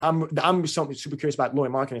I'm super curious about Laurie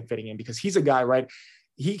Markkinen fitting in, because he's a guy, right?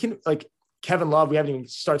 He can, like, Kevin Love, we haven't even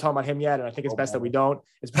started talking about him yet, and I think it's best that we don't.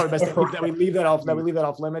 It's probably best that we leave that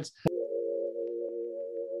off limits.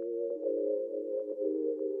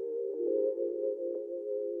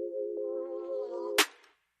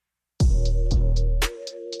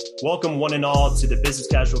 Welcome one and all to the Business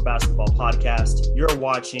Casual Basketball Podcast. You're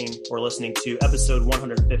watching or listening to episode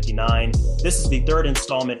 159. This is the third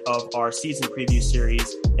installment of our season preview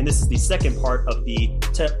series, and this is the second part of the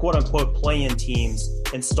quote-unquote play-in teams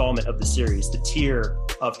installment of the series. The tier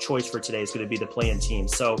of choice for today is going to be the play-in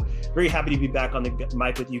teams. So very happy to be back on the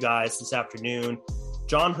mic with you guys this afternoon.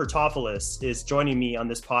 John Hertopoulos is joining me on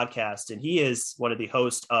this podcast, and he is one of the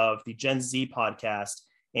hosts of the Gen Z podcast.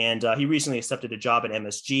 And he recently accepted a job at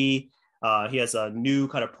MSG. He has a new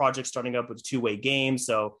kind of project starting up with a two-way game.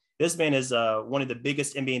 So this man is one of the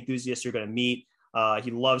biggest NBA enthusiasts you're going to meet. He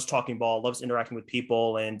loves talking ball, loves interacting with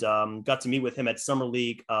people, and got to meet with him at Summer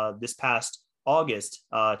League this past August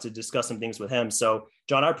to discuss some things with him. So,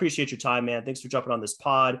 John, I appreciate your time, man. Thanks for jumping on this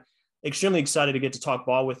pod. Extremely excited to get to talk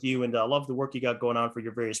ball with you, and I love the work you got going on for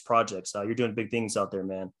your various projects. You're doing big things out there,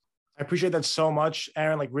 man. I appreciate that so much,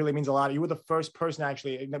 Aaron. Like, really means a lot. You were the first person,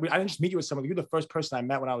 actually. I didn't just meet you with someone. You were the first person I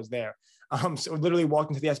met when I was there. So literally walked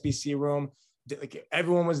into the SBC room. Like,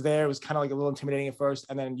 everyone was there. It was kind of like a little intimidating at first,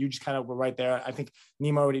 and then you just kind of were right there. I think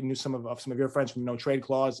Nima already knew some of your friends from No Trade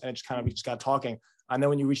Clause, and we just got talking. And then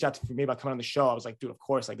when you reached out to me about coming on the show, I was like, dude, of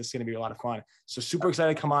course, like, this is going to be a lot of fun. So super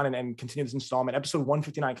excited to come on and continue this installment, episode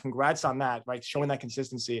 159. Congrats on that, right? Showing that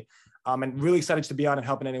consistency, and really excited to be on and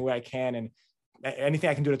help in any way I can. And anything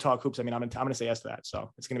I can do to talk hoops, I mean, I'm going to say yes to that.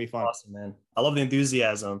 So it's going to be fun. Awesome, man. I love the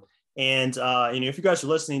enthusiasm. And, if you guys are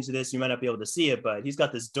listening to this, you might not be able to see it, but he's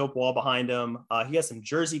got this dope wall behind him. He has some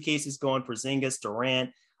jersey cases going for Porzingis, Durant,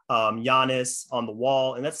 Giannis on the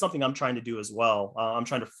wall. And that's something I'm trying to do as well. I'm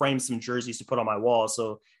trying to frame some jerseys to put on my wall.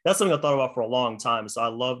 So that's something I thought about for a long time. So I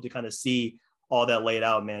love to kind of see all that laid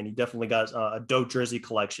out, man. You definitely got a dope jersey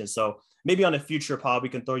collection. So maybe on a future pod, we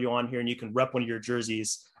can throw you on here and you can rep one of your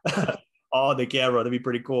jerseys. Oh, the camera. That'd be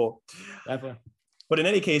pretty cool. Definitely. But in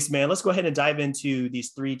any case, man, let's go ahead and dive into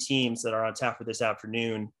these three teams that are on tap for this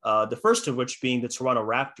afternoon. The first of which being the Toronto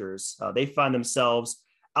Raptors. They find themselves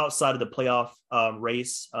outside of the playoff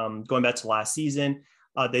race going back to last season.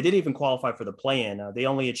 They didn't even qualify for the play-in. They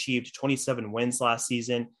only achieved 27 wins last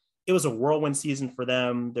season. It was a whirlwind season for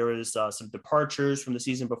them. There was some departures from the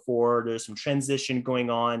season before. There's some transition going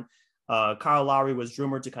on. Kyle Lowry was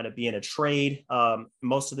rumored to kind of be in a trade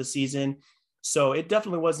most of the season. So it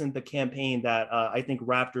definitely wasn't the campaign that I think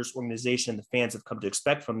Raptors organization, the fans have come to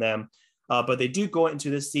expect from them. But they do go into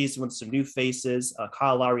this season with some new faces.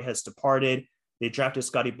 Kyle Lowry has departed. They drafted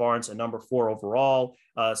Scotty Barnes at number 4 overall.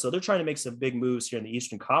 So they're trying to make some big moves here in the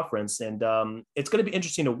Eastern Conference. And it's going to be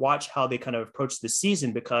interesting to watch how they kind of approach the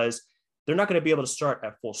season, because they're not going to be able to start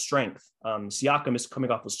at full strength. Siakam is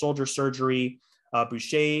coming off of shoulder surgery.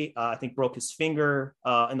 Boucher, I think, broke his finger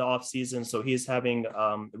in the offseason, so he's having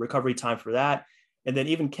recovery time for that. And then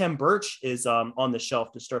even Kem Birch is on the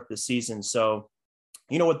shelf to start the season. So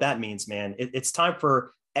you know what that means, man. It's time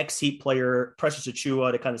for ex-Heat player Precious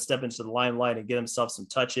Achiuwa to kind of step into the limelight and get himself some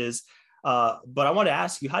touches. But I want to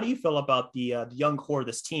ask you, how do you feel about the young core of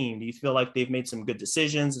this team? Do you feel like they've made some good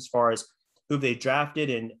decisions as far as who they drafted?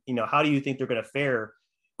 And, how do you think they're going to fare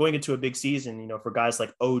going into a big season, for guys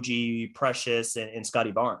like OG, Precious, and Scotty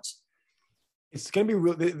Barnes? It's going to be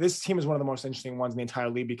real. This team is one of the most interesting ones in the entire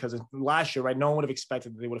league, because last year, right, no one would have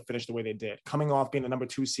expected that they would have finished the way they did, coming off being the number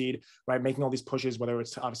 2 seed, right, making all these pushes, whether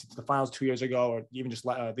it's obviously to the finals 2 years ago or even just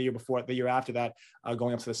the year before, the year after that,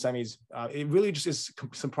 going up to the semis. It really just is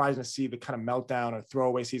surprising to see the kind of meltdown or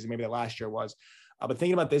throwaway season maybe that last year was. But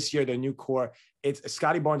thinking about this year, their new core, it's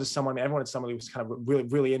Scotty Barnes is someone, everyone at Summer League was kind of really,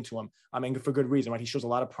 really into him. I mean, for good reason, right? He shows a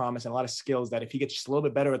lot of promise and a lot of skills that if he gets just a little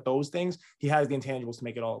bit better at those things, he has the intangibles to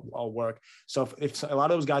make it all work. So if a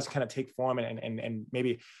lot of those guys kind of take form and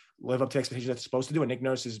maybe live up to expectations that they're supposed to do. And Nick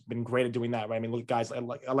Nurse has been great at doing that, right? I mean, look, guys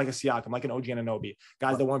like a Siakam, like an OG Anunoby,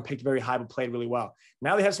 guys that weren't picked very high but played really well.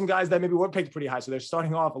 Now they have some guys that maybe were picked pretty high, so they're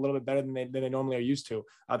starting off a little bit better than they normally are used to.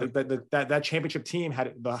 That championship team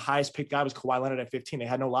had the highest picked guy was Kawhi Leonard at 15. They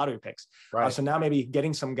had no lottery picks. Right. So now maybe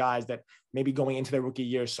getting some guys that maybe going into their rookie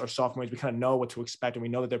years or sophomore years, we kind of know what to expect and we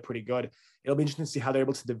know that they're pretty good. It'll be interesting to see how they're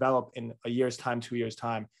able to develop in a year's time, 2 years'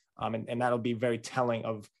 time. And that'll be very telling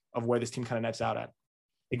of where this team kind of nets out at.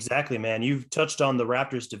 Exactly, man. You've touched on the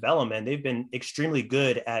Raptors' development. They've been extremely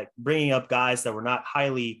good at bringing up guys that were not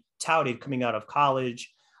highly touted coming out of college,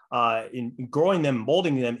 in growing them,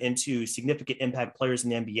 molding them into significant impact players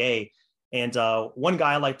in the NBA. And one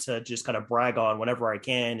guy I like to just kind of brag on whenever I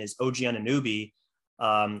can is OG Anunoby.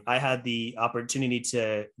 I had the opportunity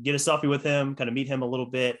to get a selfie with him, kind of meet him a little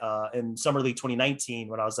bit in Summer League 2019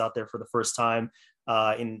 when I was out there for the first time.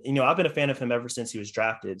 And, I've been a fan of him ever since he was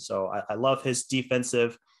drafted. So I love his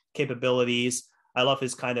defensive capabilities. I love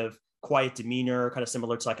his kind of quiet demeanor, kind of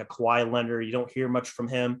similar to like a Kawhi Leonard. You don't hear much from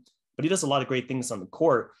him, but he does a lot of great things on the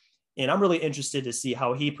court. And I'm really interested to see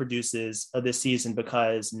how he produces this season,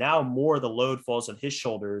 because now more of the load falls on his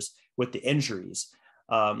shoulders with the injuries.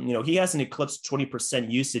 He hasn't eclipsed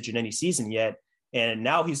 20% usage in any season yet. And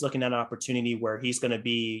now he's looking at an opportunity where he's going to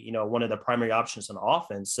be, one of the primary options on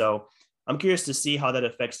offense. So I'm curious to see how that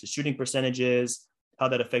affects the shooting percentages, how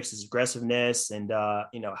that affects his aggressiveness, and,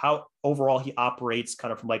 how overall he operates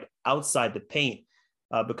kind of from like outside the paint,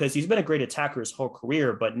 because he's been a great attacker his whole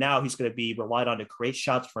career, but now he's going to be relied on to create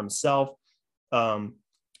shots for himself,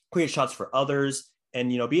 create shots for others, and,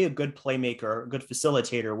 be a good playmaker, a good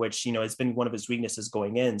facilitator, which, has been one of his weaknesses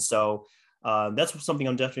going in. So that's something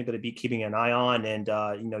I'm definitely going to be keeping an eye on. And,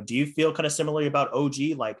 do you feel kind of similarly about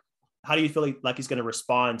OG? Like, how do you feel like he's going to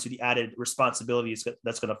respond to the added responsibilities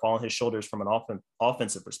that's going to fall on his shoulders from an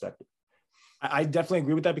offensive perspective? I definitely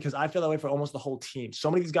agree with that, because I feel that way for almost the whole team.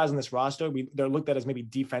 So many of these guys on this roster, they're looked at as maybe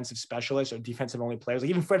defensive specialists or defensive only players. Like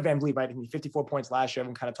even Fred VanVleet, right? 54 points last year.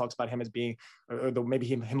 Everyone kind of talks about him as being, maybe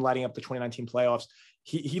him lighting up the 2019 playoffs.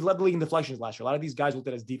 He led the league in deflections last year. A lot of these guys looked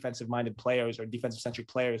at as defensive-minded players or defensive-centric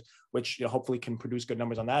players, which hopefully can produce good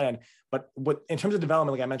numbers on that end. But in terms of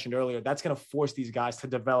development, like I mentioned earlier, that's going to force these guys to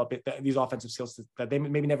develop these offensive skills that they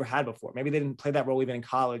maybe never had before. Maybe they didn't play that role even in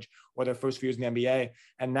college or their first few years in the NBA.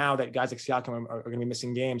 And now that guys like Siakam are going to be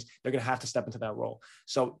missing games, they're going to have to step into that role.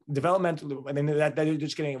 So development, I mean, that they're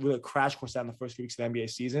just getting a really crash course out in the first few weeks of the NBA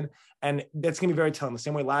season. And that's going to be very telling. The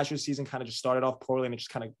same way last year's season kind of just started off poorly and it just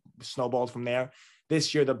kind of snowballed from there.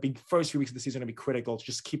 This year, the big first few weeks of the season are going to be critical. It's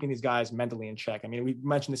just keeping these guys mentally in check. I mean, we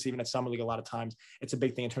mentioned this even at Summer League a lot of times. It's a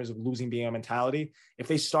big thing in terms of losing being a mentality. If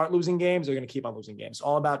they start losing games, they're going to keep on losing games. It's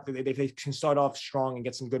all about if they can start off strong and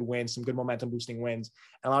get some good wins, some good momentum boosting wins.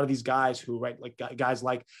 And a lot of these guys who, right, like guys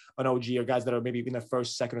like an OG or guys that are maybe in their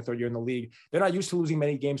first, second, or third year in the league, they're not used to losing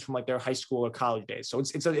many games from like their high school or college days. So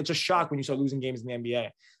it's a shock when you start losing games in the NBA.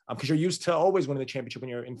 Because you're used to always winning the championship when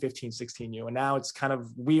you're in 15, 16U. And now it's kind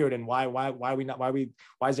of weird. And why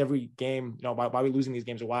is every game, why are we losing these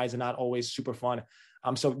games, or why is it not always super fun?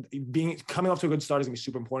 So coming off to a good start is gonna be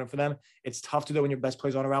super important for them. It's tough to do when your best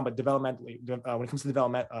players aren't around, but developmentally, when it comes to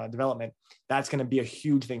development, that's going to be a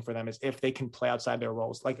huge thing for them, is if they can play outside their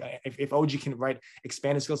roles. Like if OG can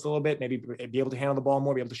expand his skills a little bit, maybe be able to handle the ball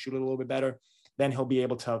more, be able to shoot it a little bit better, then he'll be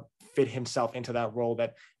able to fit himself into that role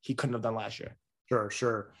that he couldn't have done last year.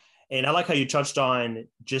 Sure. And I like how you touched on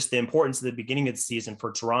just the importance of the beginning of the season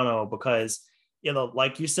for Toronto, because,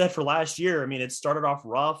 like you said, for last year, I mean, it started off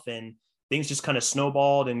rough and things just kind of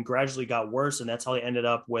snowballed and gradually got worse. And that's how they ended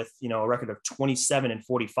up with, a record of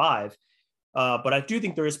 27-45. But I do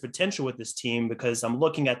think there is potential with this team, because I'm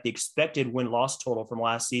looking at the expected win-loss total from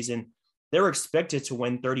last season. They were expected to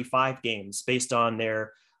win 35 games based on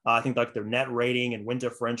their, I think like their net rating and win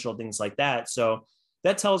differential, things like that. So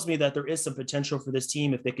that tells me that there is some potential for this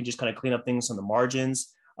team if they can just kind of clean up things on the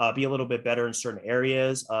margins, be a little bit better in certain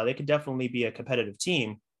areas. They could definitely be a competitive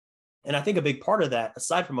team. And I think a big part of that,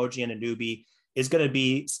 aside from OG Anunoby, is going to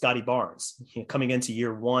be Scotty Barnes. Coming into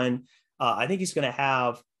year one, I think he's going to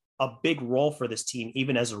have a big role for this team,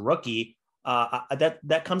 even as a rookie.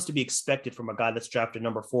 That comes to be expected from a guy that's drafted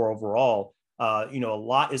number 4 overall. A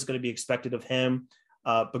lot is going to be expected of him.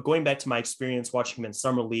 But going back to my experience watching him in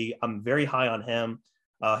Summer League, I'm very high on him.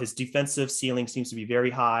 His defensive ceiling seems to be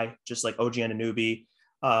very high, just like OG Anunoby.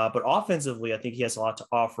 But offensively, I think he has a lot to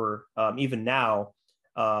offer, even now,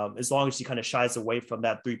 as long as he kind of shies away from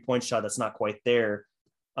that 3-point shot that's not quite there.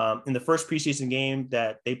 In the first preseason game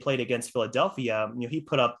that they played against Philadelphia, he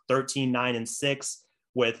put up 13, 9, and 6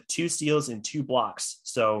 with 2 steals and 2 blocks.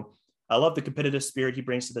 So I love the competitive spirit he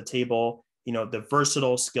brings to the table, the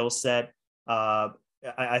versatile skill set.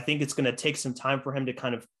 I think it's going to take some time for him to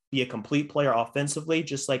kind of be a complete player offensively,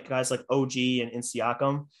 just like guys like OG and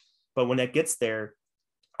Siakam. But when that gets there,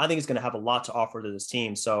 I think he's going to have a lot to offer to this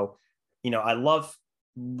team. So, I love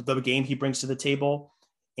the game he brings to the table.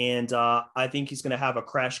 And I think he's going to have a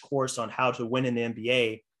crash course on how to win in the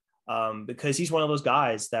NBA, because he's one of those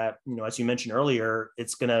guys that, as you mentioned earlier,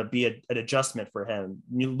 it's going to be an adjustment for him,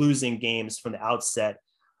 losing games from the outset,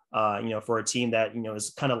 for a team that,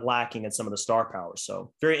 is kind of lacking in some of the star power.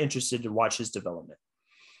 So very interested to watch his development.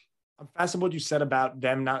 I'm fascinated what you said about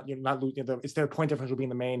them not losing. It's their point differential being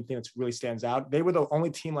the main thing that really stands out. They were the only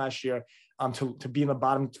team last year to be in the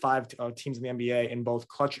bottom 5 teams in the NBA in both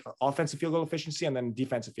clutch offensive field goal efficiency and then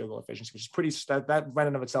defensive field goal efficiency, which is pretty, that right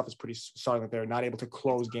in of itself is pretty starting, that they're not able to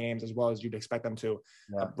close games as well as you'd expect them to,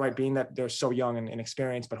 right? Being that they're so young and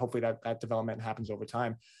inexperienced, but hopefully that development happens over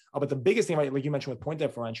time. But the biggest thing, like you mentioned with point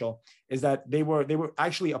differential, is that they were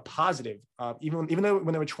actually a positive, even though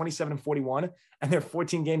when they were 27-41 and they're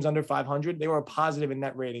 14 games under 500, they were a positive in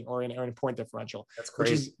net rating or in point differential. That's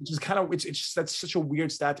crazy. Which is kind of, it's just, that's such a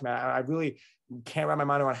weird stat to me. I really can't wrap my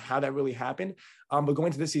mind around how that really happened. But going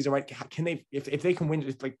into this season, right, can they, if they can win,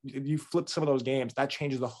 if like you flip some of those games, that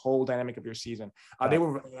changes the whole dynamic of your season. They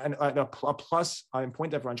were a plus in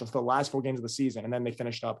point differential for the last 4 games of the season, and then they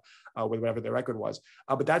finished up with whatever their record was.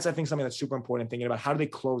 But that's, I think, something that's super important, thinking about how do they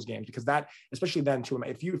close games, because that, especially then too,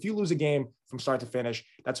 if you lose a game from start to finish,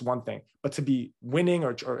 that's one thing. But to be winning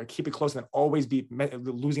or keep it close and then always be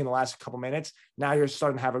losing in the last couple minutes, now you're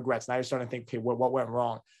starting to have regrets. Now you're starting to think, okay, what went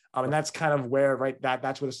wrong? And that's kind of where, right,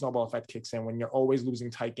 that's where the snowball effect kicks in. When you're always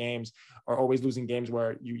losing tight games or always losing games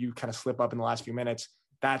where you kind of slip up in the last few minutes,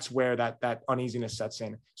 that's where that uneasiness sets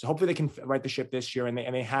in. So hopefully they can right the ship this year, and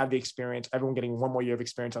they have the experience, everyone getting one more year of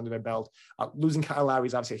experience under their belt. Losing Kyle Lowry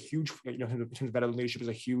is obviously a huge, in terms of better leadership, is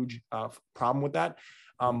a huge problem with that.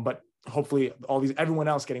 But hopefully everyone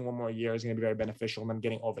else getting one more year is going to be very beneficial, and them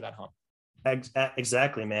getting over that hump.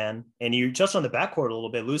 Exactly, man. And you touched on the backcourt a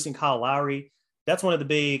little bit, losing Kyle Lowry. That's one of the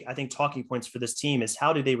big, I think, talking points for this team is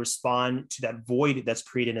how do they respond to that void that's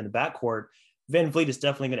created in the backcourt. Van Vliet is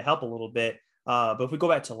definitely going to help a little bit. But if we go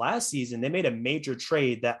back to last season, they made a major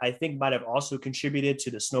trade that I think might have also contributed to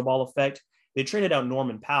the snowball effect. They traded out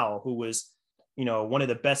Norman Powell, who was, one of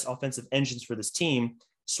the best offensive engines for this team,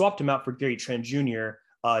 swapped him out for Gary Trent Jr.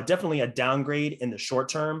 Definitely a downgrade in the short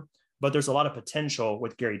term, but there's a lot of potential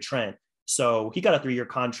with Gary Trent. So he got a 3-year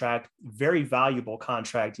contract, very valuable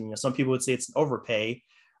contract. Some people would say it's an overpay.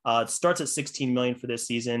 It starts at $16 million for this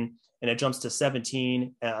season, and it jumps to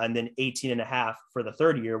 17 and then 18.5 for the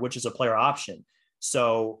third year, which is a player option.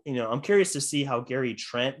 So, I'm curious to see how Gary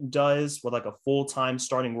Trent does with like a full-time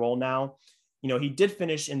starting role now. He did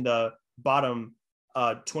finish in the bottom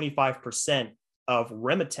 25% of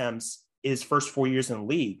rim attempts his first 4 years in the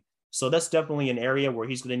league. So that's definitely an area where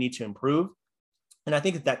he's going to need to improve. And I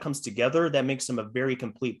think if that comes together, that makes him a very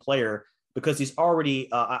complete player, because he's already,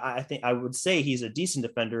 I think I would say he's a decent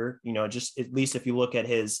defender, just at least if you look at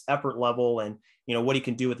his effort level and, what he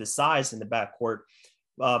can do with his size in the backcourt.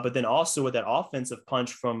 But then also with that offensive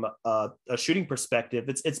punch from a shooting perspective,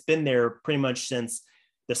 it's been there pretty much since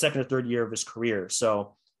the second or third year of his career.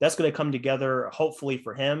 So that's going to come together, hopefully,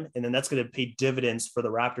 for him. And then that's going to pay dividends for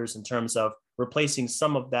the Raptors in terms of replacing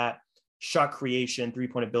some of that shot creation,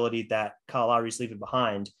 3-point ability that Kyle Lowry is leaving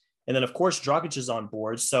behind. And then, of course, Dragic is on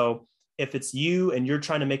board. So if it's you and you're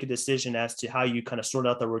trying to make a decision as to how you kind of sort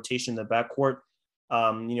out the rotation in the backcourt,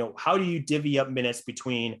 how do you divvy up minutes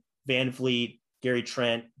between Van Vliet, Gary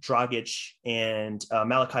Trent, Dragic, and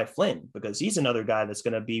Malachi Flynn? Because he's another guy that's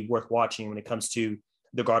going to be worth watching when it comes to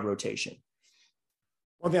the guard rotation.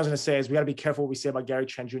 One thing I was going to say is we got to be careful what we say about Gary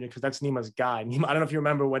Trent Jr. because that's Nima's guy. Nima, I don't know if you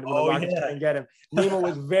remember when the Rockets couldn't get him. Nima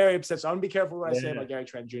was very upset. So I'm going to be careful what I say about Gary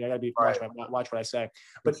Trent Jr. I got to be watch what I say.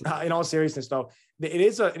 But in all seriousness, though, it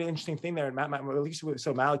is an interesting thing there. And at least with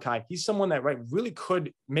Malachi, he's someone that really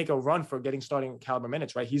could make a run for getting starting caliber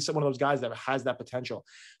minutes. Right, he's one of those guys that has that potential.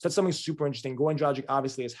 So that's something super interesting. Goran Dragic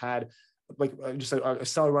obviously has had just a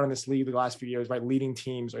stellar run in this league the last few years, right? Leading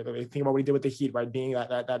teams, right? Think about what he did with the Heat, right? Being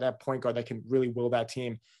that point guard that can really will that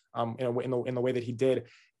team, in the way that he did.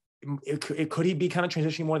 Could he be kind of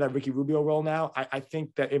transitioning more to that Ricky Rubio role now? I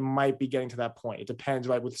think that it might be getting to that point. It depends,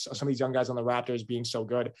 right? With some of these young guys on the Raptors being so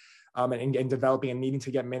good, and developing and needing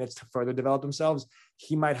to get minutes to further develop themselves,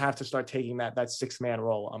 he might have to start taking that 6-man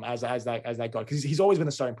role as that guard, because he's always been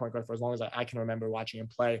the starting point guard for as long as I can remember watching him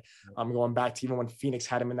play. Going back to even when Phoenix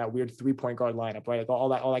had him in that weird 3-point guard lineup, right? Like all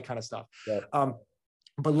that kind of stuff. Yeah.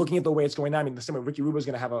 But looking at the way it's going now, I mean, the same way Ricky Rubio is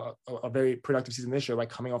going to have a very productive season this year, like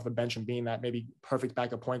coming off the bench and being that maybe perfect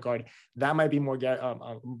backup point guard. That might be more of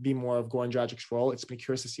Goran Dragic's role. It's been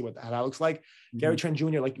curious to see how that looks like. Mm-hmm. Gary Trent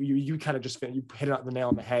Jr., like you kind of you hit it on the nail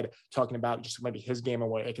on the head, talking about just maybe his game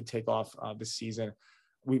and what it could take off this season.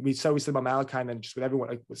 We said about Malachi, and then just with everyone,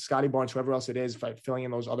 like with Scotty Barnes, whoever else it is, filling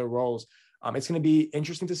in those other roles. It's going to be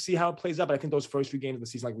interesting to see how it plays out. But I think those first few games of the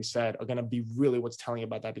season, like we said, are going to be really what's telling you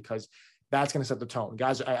about that, because that's going to set the tone.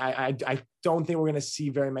 Guys, I don't think we're going to see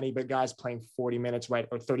very many guys playing 40 minutes, right,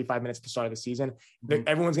 or 35 minutes at the start of the season. Mm-hmm.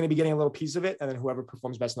 Everyone's going to be getting a little piece of it, and then whoever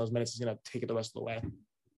performs best in those minutes is going to take it the rest of the way.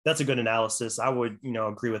 That's a good analysis. I would,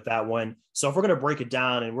 agree with that one. So if we're going to break it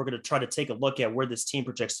down and we're going to try to take a look at where this team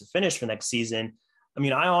projects to finish for next season, I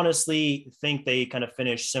mean, I honestly think they kind of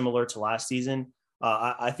finished similar to last season.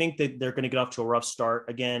 I think that they're going to get off to a rough start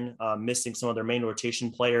again, missing some of their main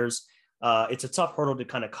rotation players. It's a tough hurdle to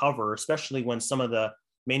kind of cover, especially when some of the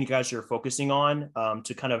main guys you're focusing on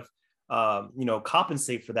to kind of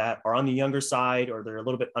compensate for that are on the younger side, or they're a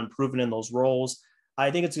little bit unproven in those roles. I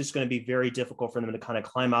think it's just going to be very difficult for them to kind of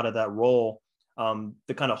climb out of that role,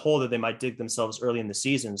 the kind of hole that they might dig themselves early in the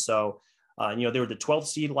season. So, they were the 12th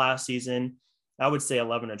seed last season. I would say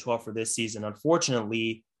 11 and 12 for this season,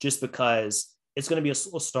 unfortunately, just because it's going to be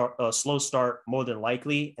a slow start more than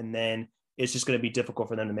likely. And then it's just going to be difficult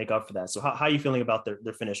for them to make up for that. So how are you feeling about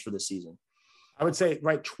their finish for this season? I would say,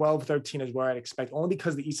 right, 12, 13 is where I'd expect, only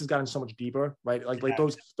because the East has gotten so much deeper, right? Like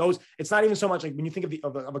those, it's not even so much like when you think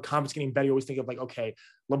of a conference getting better, you always think of like, okay,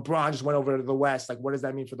 LeBron just went over to the West. Like, what does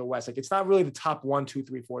that mean for the West? Like, it's not really the top 1, 2,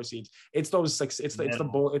 3, 4 seeds. It's those like,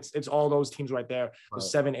 it's all those teams right there, the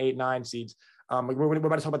 7, 8, 9 seeds. Like we're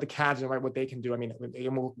about to talk about the Cavs and right what they can do. I mean,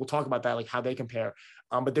 and we'll talk about that, like how they compare.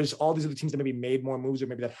 But there's all these other teams that maybe made more moves or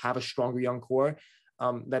maybe that have a stronger young core.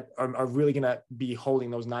 That are really going to be holding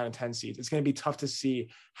those 9 and 10 seeds. It's going to be tough to see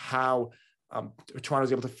how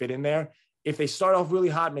Toronto's able to fit in there. If they start off really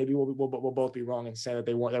hot, maybe we'll both be wrong and say that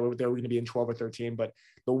they were going to be in 12 or 13. But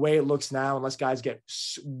the way it looks now, unless guys get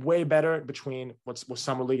way better between what's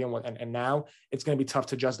summer league and now, it's going to be tough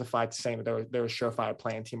to justify saying that they're a surefire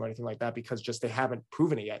playing team or anything like that, because just they haven't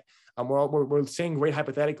proven it yet. We're seeing great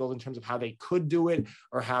hypotheticals in terms of how they could do it,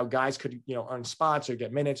 or how guys could earn spots or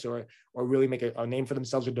get minutes or really make a name for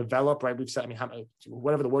themselves or develop. Right? We've said, I mean,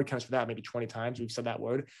 whatever the word counts for that, maybe 20 times we've said that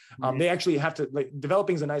word. They actually have to, like,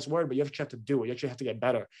 developing is a nice word, but you actually have to do it. You actually have to get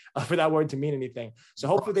better for that word to mean anything. So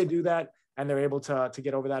hopefully they do that and they're able to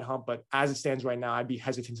get over that hump. But as it stands right now, I'd be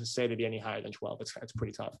hesitant to say to be any higher than 12. It's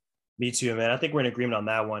pretty tough. Me too, man. I think we're in agreement on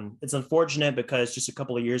that one. It's unfortunate because just a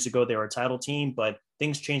couple of years ago, they were a title team, but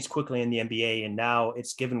things changed quickly in the NBA, and now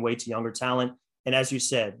it's given way to younger talent. And as you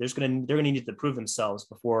said, they're going to need to prove themselves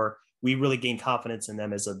before we really gain confidence in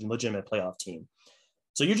them as a legitimate playoff team.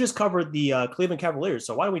 So you just covered the Cleveland Cavaliers.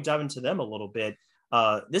 So why don't we dive into them a little bit?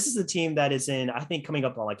 This is a team that is in, I think, coming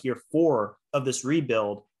up on like year 4 of this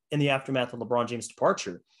rebuild in the aftermath of LeBron James'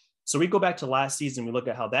 departure. So we go back to last season, we look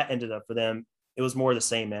at how that ended up for them. It was more the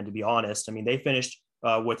same, man, to be honest. I mean, they finished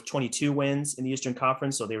with 22 wins in the Eastern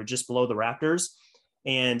Conference, so they were just below the Raptors.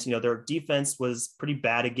 And, their defense was pretty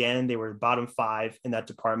bad again. They were bottom 5 in that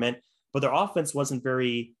department, but their offense wasn't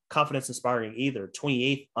very confidence inspiring either,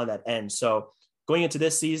 28th on that end. So going into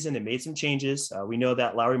this season, they made some changes. We know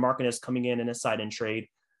that Lauri Markkanen is coming in a sign-in trade.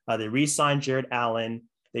 They re-signed Jared Allen.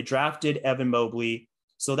 They drafted Evan Mobley.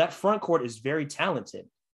 So that front court is very talented.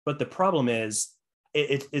 But the problem is,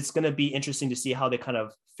 it's going to be interesting to see how they kind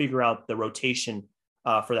of figure out the rotation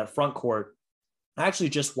for that front court. I actually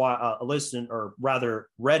just listened, or rather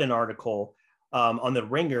read an article on the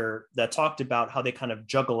Ringer that talked about how they kind of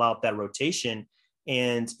juggle out that rotation.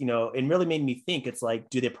 And, it really made me think, it's like,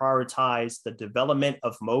 do they prioritize the development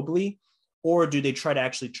of Mobley, or do they try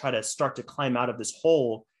to start to climb out of this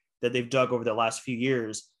hole that they've dug over the last few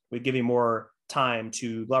years with giving more time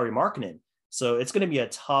to Lauri Markkanen? So it's going to be a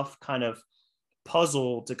tough kind of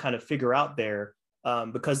puzzle to kind of figure out there,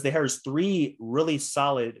 because there's 3 really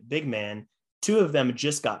solid big men. 2 of them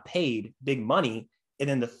just got paid big money, and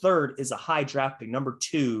then the third is a high draft pick, number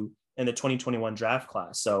 2 in the 2021 draft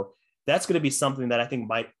class. So that's going to be something that I think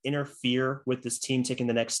might interfere with this team taking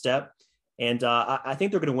the next step. And I think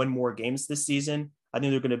they're going to win more games this season. I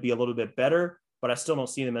think they're going to be a little bit better, but I still don't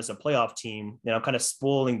see them as a playoff team. I'm kind of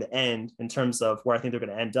spoiling the end in terms of where I think they're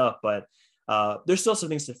going to end up, but there's still some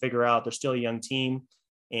things to figure out. They're still a young team.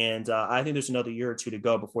 And I think there's another year or 2 to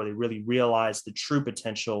go before they really realize the true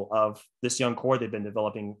potential of this young core they've been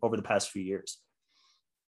developing over the past few years.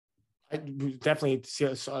 I definitely see,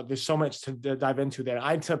 there's so much to dive into there.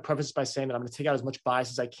 I had to preface by saying that I'm going to take out as much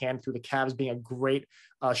bias as I can through the Cavs being a great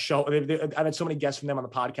show. I've had so many guests from them on the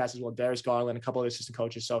podcast as well, Darius Garland, a couple of assistant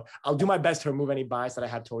coaches. So I'll do my best to remove any bias that I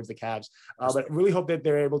have towards the Cavs. But really hope that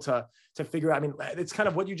they're able to figure out. I mean, it's kind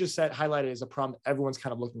of what you just said, highlighted as a problem everyone's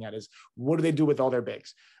kind of looking at is, what do they do with all their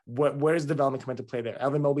bigs? Where's development come into play there?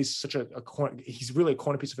 Evan Mobley's such a corner. He's really a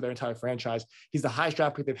corner piece for their entire franchise. He's the highest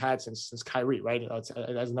draft pick they've had since Kyrie, right? As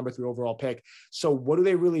a number 3 overall pick. So what do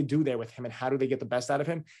they really do there with him, and how do they get the best out of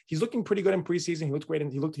him? He's looking pretty good in preseason. He looked great,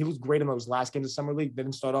 and he looked great in those last games of summer league.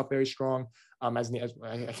 Didn't start off very strong. As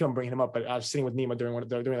I keep on bringing him up, but I was sitting with Nima during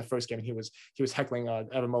the first game, and he was heckling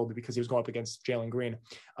Evan Mobley because he was going up against Jalen Green.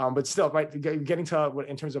 But still, right, getting to what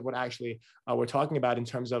in terms of what actually we're talking about in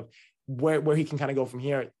terms of where he can kind of go from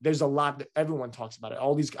here. There's a lot that everyone talks about it.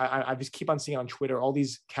 All these, I just keep on seeing on Twitter, all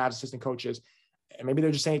these Cavs assistant coaches, And maybe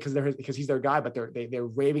they're just saying because he's their guy, but they're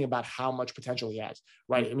raving about how much potential he has,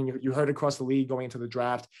 right? I mean, you heard it across the league going into the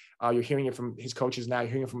draft. You're hearing it from his coaches now. You're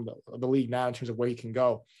hearing it from the league now in terms of where he can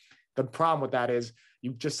go. The problem with that is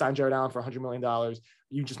you just signed Jared Allen for $100 million.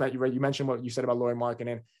 You mentioned what you said about Lauri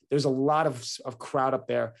Markkanen. There's a lot of crowd up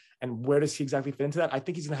there. And where does he exactly fit into that? I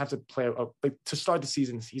think he's going to have to play to start the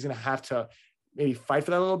season. He's going to have to maybe fight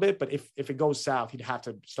for that a little bit. But if it goes south, he'd have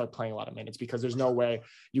to start playing a lot of minutes, because there's no way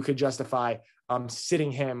you could justify sitting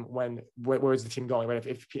him where is the team going, right?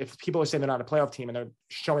 If people are saying they're not a playoff team and they're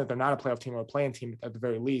showing that they're not a playoff team or a playing team at the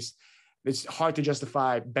very least, it's hard to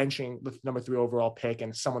justify benching the number 3 overall pick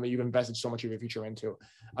and someone that you've invested so much of your future into.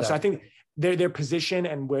 So I think their position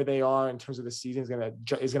and where they are in terms of the season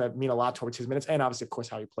is gonna mean a lot towards his minutes, and obviously, of course,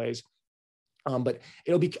 how he plays. But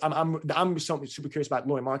it'll be. I'm so super curious about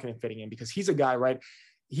Lauri Markkanen fitting in, because he's a guy, right?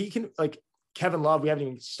 He can, like Kevin Love. We haven't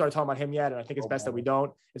even started talking about him yet, and I think it's best that we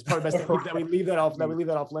don't. It's probably best that we leave that off. That we leave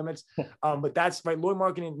that off limits. But that's right. Lauri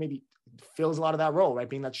Markkanen maybe fills a lot of that role, right?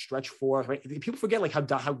 Being that stretch 4, right? People forget like how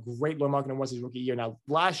great Lauri Markkanen was his rookie year. Now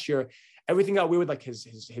last year, everything got weird with like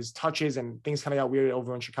his touches, and things kind of got weird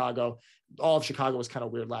over in Chicago. All of Chicago was kind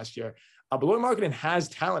of weird last year. But Lauri Markkanen has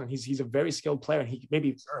talent, and he's a very skilled player. And he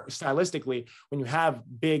maybe stylistically, when you have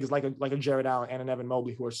bigs like a Jared Allen and an Evan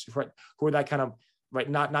Mobley who are that kind of right,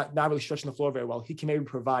 not really stretching the floor very well, he can maybe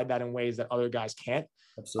provide that in ways that other guys can't.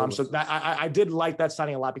 Absolutely. So that I did like that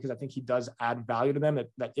signing a lot, because I think he does add value to them.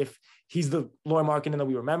 That if he's the Lauri Markkanen that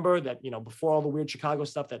we remember, that before all the weird Chicago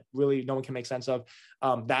stuff that really no one can make sense of,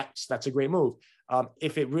 that's a great move.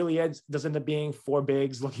 If it really does end up being 4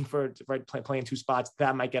 bigs looking for playing 2 spots,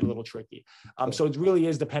 that might get a little tricky. So it really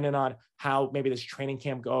is dependent on how maybe this training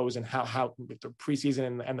camp goes and how the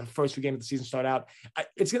preseason and the first few games of the season start out.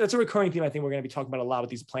 It's a recurring theme I think we're going to be talking about a lot with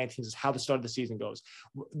these playing teams, is how the start of the season goes.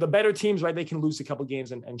 The better teams, right, they can lose a couple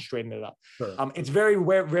games and straighten it up. Sure. It's very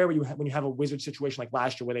rare when you have a Wizard situation like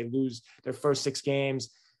last year where they lose their first 6 games,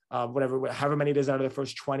 however many it is out of their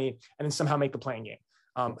first 20, and then somehow make the playing game.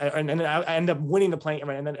 And then I end up winning the playing,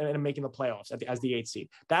 and then making the playoffs as the 8th seed.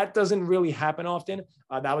 That doesn't really happen often.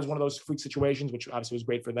 That was one of those freak situations, which obviously was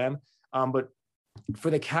great for them. But for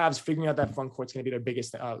the Cavs, figuring out that front court is going to be their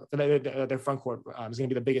biggest. Their front court is going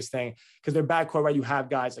to be the biggest thing, because their backcourt, right? You have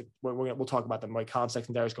guys like we'll talk about them, like Colin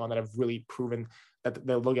Sexton, Darius Garland, that have really proven that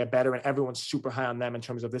they'll get better, and everyone's super high on them in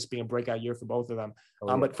terms of this being a breakout year for both of them.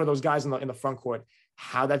 But for those guys in the front court,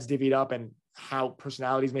 how that's divvied up and how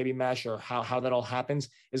personalities maybe mesh, or how that all happens,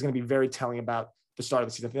 is going to be very telling about the start of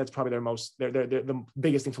the season. I think that's probably the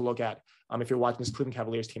biggest thing to look at if you're watching this Cleveland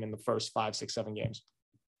Cavaliers team in the first 5, 6, 7 games.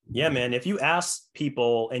 Yeah, man. If you ask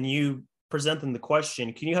people and you present them the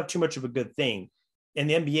question, can you have too much of a good thing? In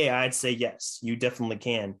the NBA, I'd say yes, you definitely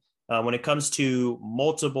can. When it comes to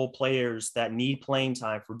multiple players that need playing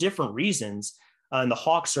time for different reasons, and the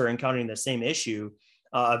Hawks are encountering the same issue,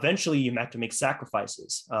 eventually you have to make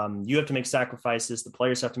sacrifices. You have to make sacrifices. The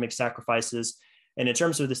players have to make sacrifices. And in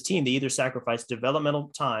terms of this team, they either sacrifice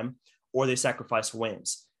developmental time or they sacrifice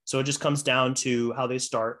wins. So it just comes down to how they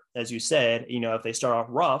start. As you said, if they start off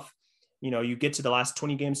rough, you get to the last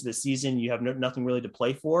 20 games of the season, you have nothing really to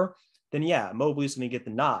play for, then yeah, Mobley's going to get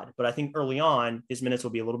the nod. But I think early on, his minutes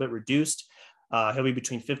will be a little bit reduced. He'll be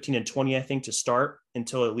between 15 and 20, I think, to start,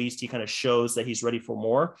 until at least he kind of shows that he's ready for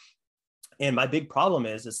more. And my big problem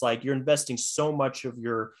is, it's like you're investing so much of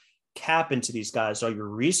your cap into these guys, all your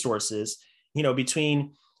resources,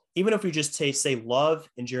 between, even if we just say Love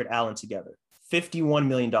and Jared Allen together, $51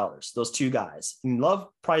 million, those 2 guys. And Love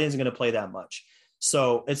probably isn't going to play that much.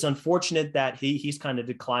 So it's unfortunate that he's kind of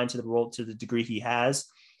declined to the role to the degree he has,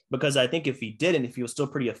 because I think if he was still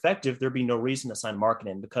pretty effective, there'd be no reason to sign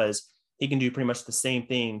Markkanen, because he can do pretty much the same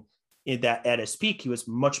thing that at his peak he was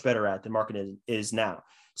much better at than Markkanen is now.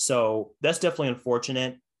 So that's definitely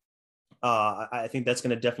unfortunate. I think that's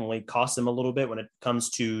going to definitely cost them a little bit when it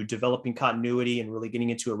comes to developing continuity and really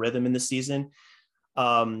getting into a rhythm in the season.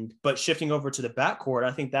 But shifting over to the backcourt,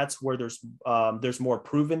 I think that's where there's more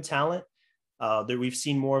proven talent. That we've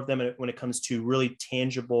seen more of them when it comes to really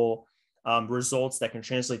tangible results that can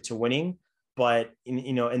translate to winning. But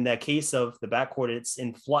in that case of the backcourt, it's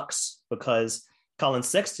in flux, because Colin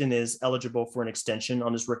Sexton is eligible for an extension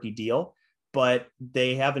on his rookie deal, but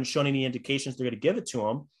they haven't shown any indications they're going to give it to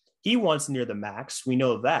him. He wants near the max. We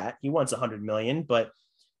know that he wants $100 million, but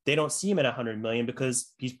they don't see him at $100 million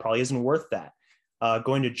because he probably isn't worth that.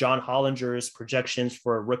 Going to John Hollinger's projections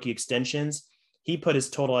for rookie extensions, he put his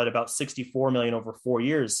total at about $64 million over 4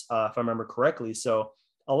 years, if I remember correctly. So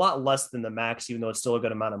a lot less than the max, even though it's still a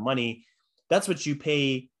good amount of money. That's what you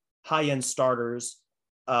pay high-end starters.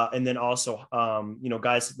 And then also,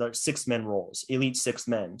 guys that are 6 men roles, elite 6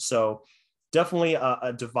 men. So definitely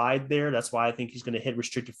a divide there. That's why I think he's going to hit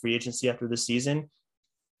restricted free agency after this season.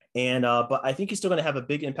 And but I think he's still going to have a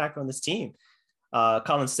big impact on this team.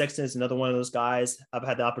 Colin Sexton is another one of those guys I've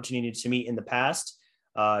had the opportunity to meet in the past.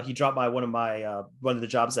 He dropped by one of the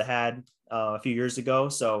jobs I had a few years ago.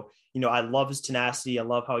 So, I love his tenacity. I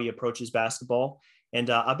love how he approaches basketball. And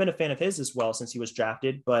I've been a fan of his as well since he was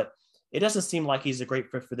drafted, but it doesn't seem like he's a great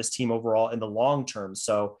fit for this team overall in the long term.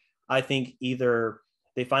 So I think either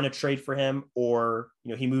they find a trade for him or,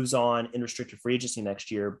 he moves on in restricted free agency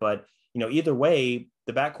next year. But, either way,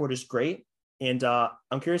 the backcourt is great. And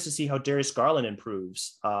I'm curious to see how Darius Garland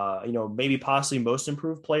improves, maybe possibly most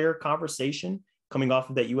improved player conversation coming off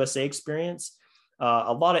of that USA experience.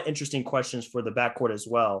 A lot of interesting questions for the backcourt as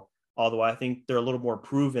well, although I think they're a little more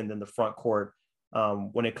proven than the front court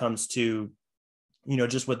when it comes to,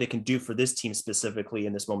 just what they can do for this team specifically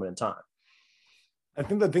in this moment in time. I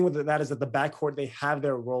think the thing with that is that the backcourt, they have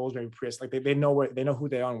their roles very precise. Like they know who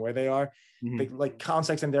they are and where they are. Mm-hmm. Like Colin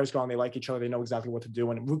Sexton and Darius Garland, they like each other. They know exactly what to do.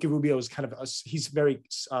 And Ricky Rubio is he's very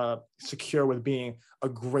secure with being a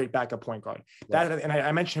great backup point guard. Right. And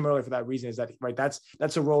I mentioned him earlier for that reason is that, right, that's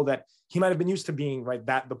a role that he might've been used to being, right,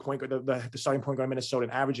 that the point guard, the starting point guard in Minnesota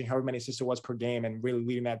and averaging however many assists it was per game and really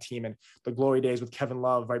leading that team. And the glory days with Kevin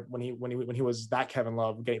Love, right, when he was that Kevin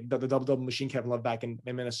Love, the double machine Kevin Love back in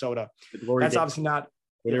Minnesota. That's obviously not.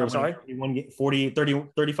 I'm sorry.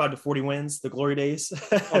 35 to 40 wins, the glory days.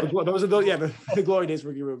 The glory days for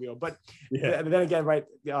Ricky Rubio. But then again, right,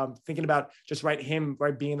 thinking about just him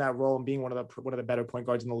being that role and being one of the better point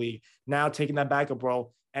guards in the league. Now taking that backup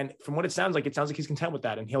role, and from what it sounds like he's content with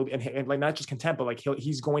that, and he'll like not just content, but like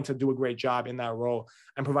he's going to do a great job in that role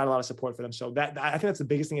and provide a lot of support for them. So that I think that's the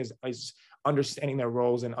biggest thing is understanding their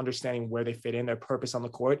roles and understanding where they fit in, their purpose on the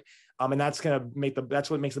court. And that's what makes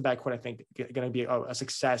the backcourt, I think, going to be a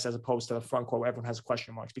success as opposed to the front court where everyone has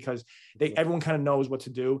question marks because everyone kind of knows what to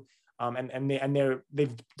do. And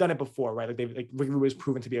they've done it before, right? Ricky Rubio has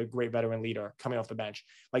proven to be a great veteran leader coming off the bench.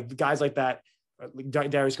 Like guys like that, like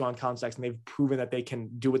Darius Garland, Colin Sexton, they've proven that they can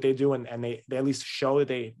do what they do, and they at least show that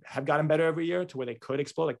they have gotten better every year to where they could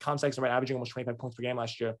explode. Like Colin Sexton, averaging almost 25 points per game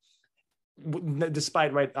last year,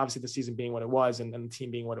 despite obviously the season being what it was and the team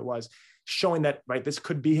being what it was, showing that this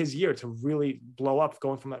could be his year to really blow up,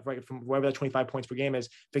 going from from wherever that 25 points per game is,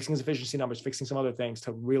 fixing his efficiency numbers, fixing some other things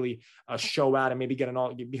to really show out and maybe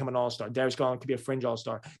become an all-star. Darius Garland could be a fringe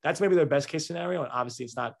all-star. That's maybe their best case scenario, and obviously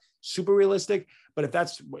it's not super realistic. But if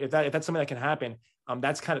that's something that can happen,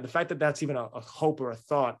 that's kind of the fact that that's even a hope or a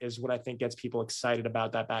thought is what I think gets people excited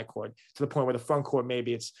about that backcourt to the point where the front court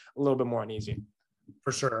maybe it's a little bit more uneasy.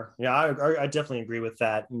 For sure. Yeah, I definitely agree with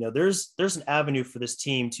that. There's an avenue for this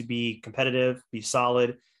team to be competitive, be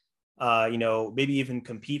solid, maybe even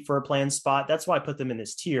compete for a play-in spot. That's why I put them in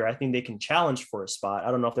this tier. I think they can challenge for a spot.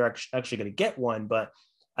 I don't know if they're actually going to get one, but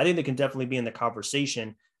I think they can definitely be in the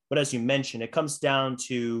conversation. But as you mentioned, it comes down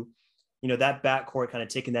to, that backcourt kind of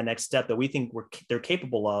taking that next step that we think they're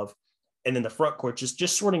capable of. And then the front court,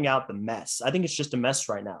 just sorting out the mess. I think it's just a mess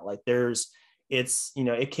right now. Like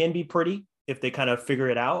it can be pretty if they kind of figure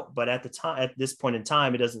it out. But at this point in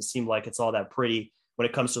time, it doesn't seem like it's all that pretty when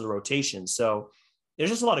it comes to the rotation. So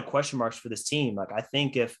there's just a lot of question marks for this team. Like, I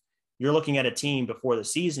think if you're looking at a team before the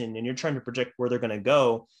season and you're trying to project where they're going to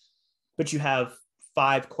go, but you have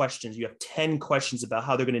 5 questions, you have 10 questions about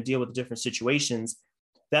how they're going to deal with different situations,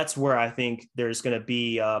 that's where I think there's going to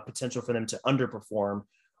be potential for them to underperform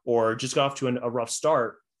or just go off to a rough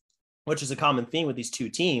start, which is a common theme with these two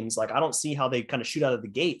teams. Like, I don't see how they kind of shoot out of the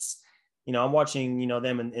gates. I'm watching,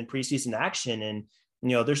 them in preseason action, and,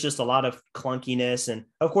 there's just a lot of clunkiness. And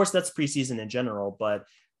of course that's preseason in general, but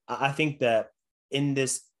I think that in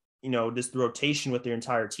this, this rotation with their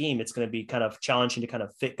entire team, it's going to be kind of challenging to kind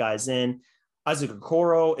of fit guys in. Isaac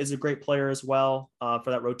Okoro is a great player as well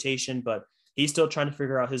for that rotation, but he's still trying to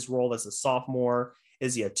figure out his role as a sophomore.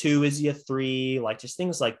 Is he a 2? Is he a 3? Like, just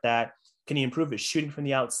things like that. Can he improve his shooting from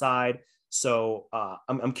the outside? So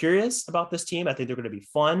I'm curious about this team. I think they're going to be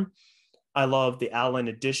fun. I love the Allen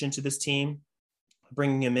addition to this team,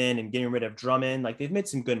 bringing him in and getting rid of Drummond. Like, they've made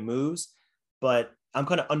some good moves, but I'm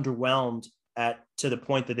kind of underwhelmed to the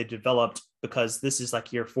point that they developed, because this is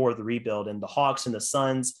like year 4 of the rebuild, and the Hawks and the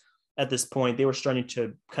Suns at this point, they were starting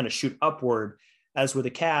to kind of shoot upward. As with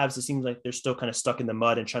the Cavs, it seems like they're still kind of stuck in the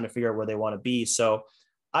mud and trying to figure out where they want to be. So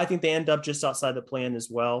I think they end up just outside the plan as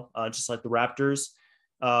well, just like the Raptors.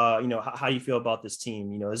 How do you feel about this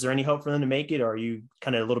team? Is there any hope for them to make it, or are you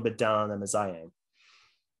kind of a little bit down on them as I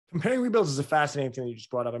am? Comparing rebuilds is a fascinating thing that you just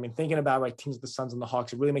brought up. I mean, thinking about, right, teams like the Suns and the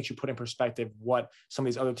Hawks, it really makes you put in perspective what some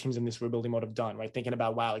of these other teams in this rebuilding mode have done, right? Thinking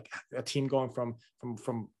about, wow, like a team going from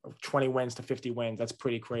 20 wins to 50 wins, that's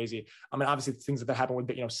pretty crazy. I mean, obviously things that happen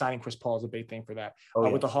with, signing Chris Paul is a big thing for that.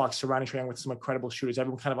 With the Hawks, surrounding Trae Young with some incredible shooters.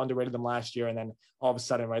 Everyone kind of underrated them last year, and then all of a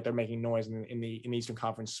sudden, right, they're making noise in the Eastern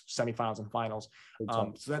Conference semifinals and finals.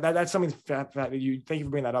 So that's something that thank you for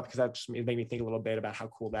bringing that up, because that just made me think a little bit about how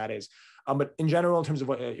cool that is. But in general, in terms of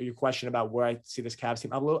what your question about where I see this Cavs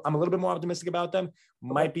team, I'm a little bit more optimistic about them.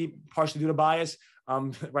 Might be partially due to bias,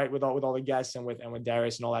 right, with all the guests and with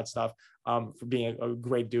Darius and all that stuff, for being a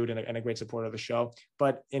great dude and a great supporter of the show.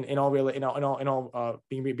 But being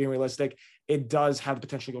realistic, it does have the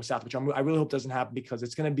potential to go south, which I really hope doesn't happen, because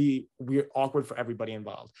it's going to be weird, awkward for everybody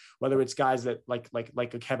involved. Whether it's guys that like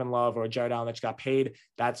a Kevin Love or a Jared Allen that just got paid,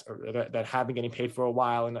 that have been getting paid for a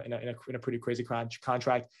while in a pretty crazy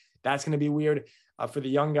contract. That's going to be weird. For the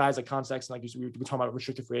young guys like Context, and like we were talking about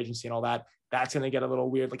restricted free agency and all that, that's going to get a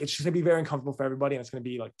little weird. Like, it's just going to be very uncomfortable for everybody, and it's going to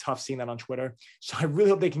be like tough seeing that on Twitter. So I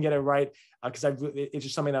really hope they can get it right, because it's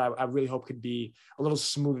just something that I really hope could be a little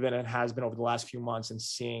smoother than it has been over the last few months, and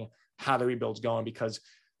seeing how the rebuild's going. Because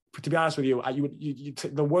to be honest with you,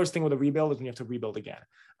 the worst thing with a rebuild is when you have to rebuild again.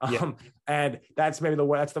 And that's maybe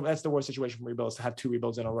that's the worst situation for rebuilds, to have two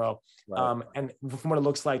rebuilds in a row. Right. And from what it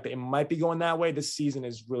looks like, that it might be going that way. This season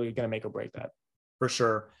is really going to make or break that. For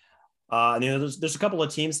sure. There's a couple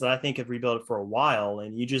of teams that I think have rebuilt for a while,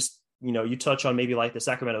 and you touch on maybe like the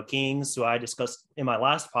Sacramento Kings, who I discussed in my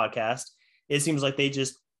last podcast. It seems like they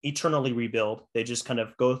just eternally rebuild. They just kind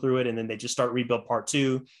of go through it, and then they just start rebuild part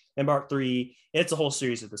 2 and part 3. It's a whole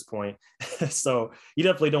series at this point. So you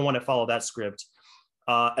definitely don't want to follow that script.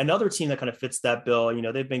 Another team that kind of fits that bill,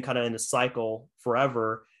 they've been kind of in a cycle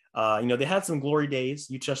forever. They had some glory days.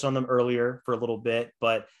 You touched on them earlier for a little bit,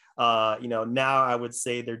 but now I would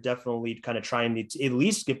say they're definitely kind of trying to at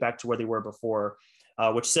least get back to where they were before,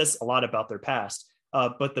 which says a lot about their past.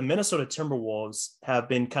 But the Minnesota Timberwolves have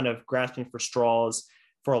been kind of grasping for straws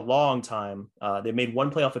for a long time. They made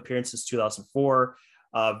one playoff appearance since 2004.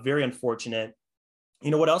 Very unfortunate.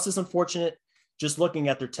 What else is unfortunate? Just looking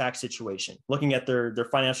at their tax situation, looking at their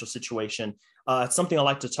financial situation. It's something I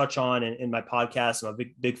like to touch on in my podcast. I'm a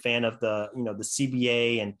big fan of the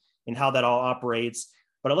CBA and how that all operates.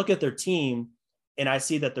 But I look at their team and I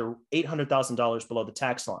see that they're $800,000 below the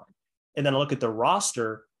tax line. And then I look at the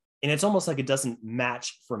roster and it's almost like it doesn't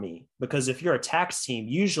match for me, because if you're a tax team,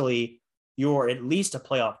 usually you're at least a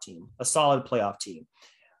playoff team, a solid playoff team.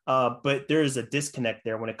 But there is a disconnect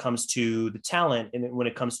there when it comes to the talent and when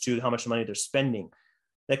it comes to how much money they're spending.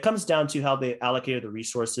 That comes down to how they allocated the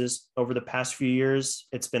resources over the past few years.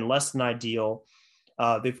 It's been less than ideal.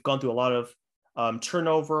 They've gone through a lot of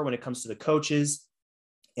turnover when it comes to the coaches.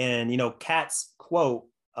 And, Cat's quote,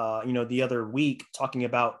 the other week talking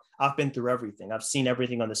about, I've been through everything. I've seen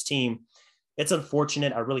everything on this team. It's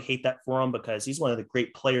unfortunate. I really hate that for him, because he's one of the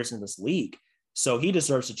great players in this league. So he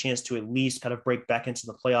deserves a chance to at least kind of break back into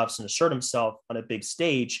the playoffs and assert himself on a big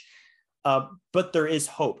stage. But there is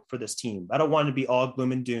hope for this team. I don't want to be all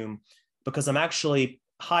gloom and doom, because I'm actually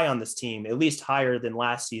high on this team, at least higher than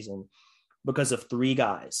last season, because of 3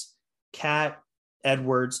 guys, Cat,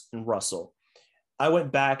 Edwards, and Russell. I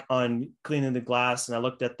went back on Cleaning the Glass and I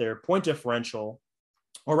looked at their point differential,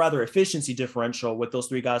 or rather efficiency differential, with those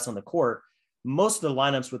 3 guys on the court. Most of the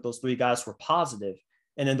lineups with those 3 guys were positive.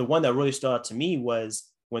 And then the one that really stood out to me was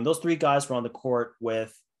when those 3 guys were on the court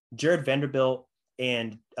with Jared Vanderbilt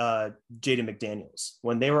and Jaden McDaniels.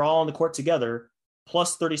 When they were all on the court together,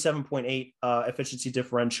 plus 37.8 efficiency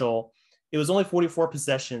differential. It was only 44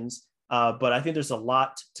 possessions, but I think there's a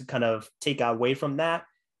lot to kind of take away from that.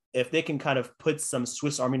 If they can kind of put some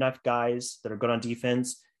Swiss Army knife guys that are good on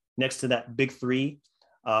defense next to that big 3,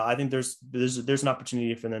 I think there's an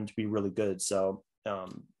opportunity for them to be really good. So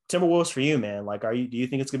Timberwolves for you, man. Like, do you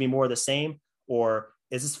think it's gonna be more of the same, or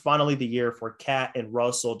is this finally the year for Cat and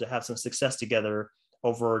Russell to have some success together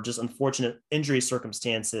over just unfortunate injury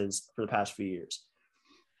circumstances for the past few years?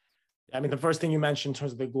 I mean, the first thing you mentioned in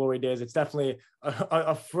terms of the glory days, it's definitely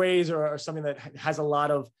a phrase or something that has a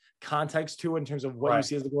lot of context to it in terms of what you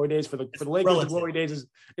see as the glory days. For the Lakers, relative. The glory days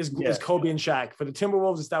is Kobe and Shaq. For the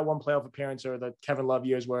Timberwolves, it's that one playoff appearance or the Kevin Love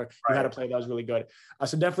years where you had a play that was really good.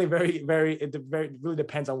 So definitely it really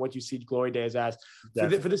depends on what you see glory days as. For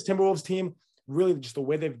this Timberwolves team, really just the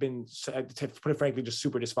way they've been, to put it frankly, just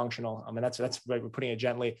super dysfunctional. I mean, that's right, we're putting it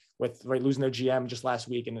gently, with losing their GM just last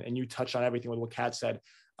week, and you touched on everything with what Kat said.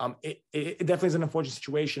 It definitely is an unfortunate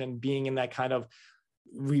situation, and being in that kind of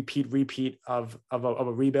repeat of a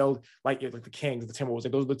rebuild, like the Kings, the Timberwolves,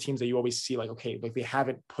 like those are the teams that you always see, like, okay, like they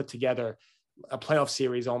haven't put together a playoff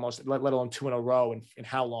series almost, let alone 2 in a row in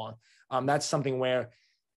how long. That's something where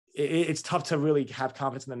it's tough to really have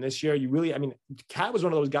confidence in them this year. Cat was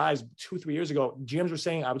one of those guys 2-3 years ago. GMs were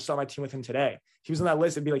saying I would start my team with him today. He was on that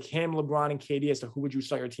list. It'd be like him, LeBron, and KD as to who would you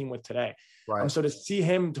start your team with today. Right. So to see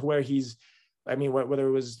him to where he's, whether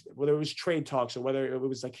it was trade talks or whether it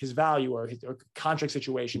was like his value or contract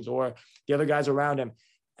situations or the other guys around him,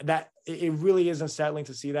 that it really is unsettling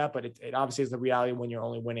to see that. But it obviously is the reality when you're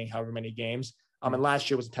only winning however many games. And last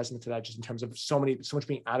year was a testament to that, just in terms of so much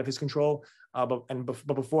being out of his control. But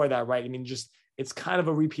before that, right? It's kind of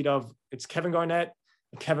a repeat of it's Kevin Garnett,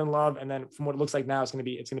 Kevin Love, and then from what it looks like now, it's going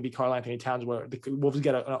to be Karl Anthony Towns, where the Wolves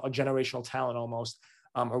get a generational talent almost,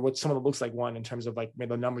 or what some of it looks like one in terms of like maybe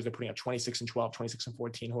the numbers they're putting up 26-12,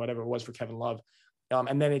 26-14, whatever it was for Kevin Love.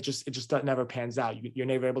 And then it just never pans out. You're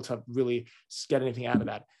never able to really get anything out of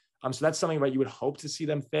that. So that's something, right, you would hope to see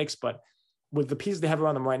them fix, but with the pieces they have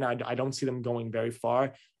around them right now, I don't see them going very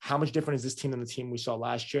far. How much different is this team than the team we saw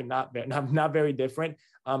last year? Not very different.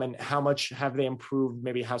 And how much have they improved?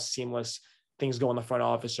 Maybe how seamless things go in the front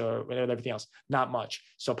office or everything else? Not much.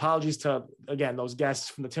 So apologies to, again, those guests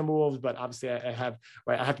from the Timberwolves, but obviously I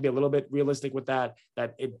have to be a little bit realistic with that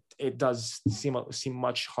it does seem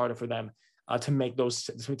much harder for them to make those,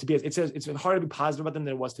 to be, it's harder to be positive about them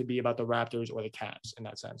than it was to be about the Raptors or the Cavs in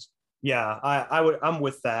that sense. Yeah, I'm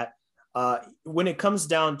with that. When it comes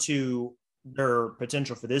down to their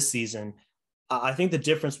potential for this season, I think the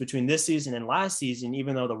difference between this season and last season,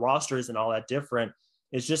 even though the roster isn't all that different,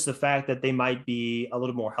 is just the fact that they might be a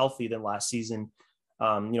little more healthy than last season.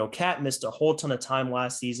 Cat missed a whole ton of time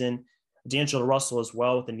last season. D'Angelo Russell as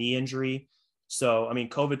well with a knee injury. So,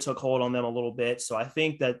 COVID took hold on them a little bit. So I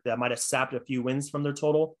think that might have sapped a few wins from their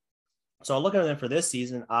total. So looking at them for this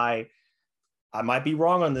season, I might be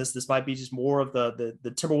wrong on this. This might be just more of the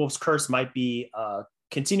Timberwolves curse might be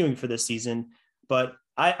continuing for this season. But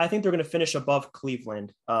I think they're going to finish above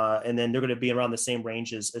Cleveland, and then they're going to be around the same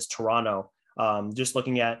range as Toronto. Just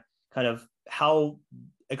looking at kind of how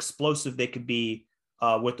explosive they could be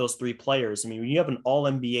with those three players. When you have an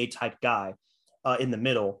all-NBA type guy in the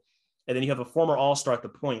middle, and then you have a former all-star at the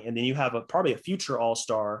point, and then you have probably a future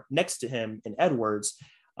all-star next to him in Edwards,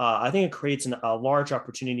 I think it creates a large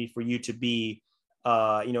opportunity for you to be,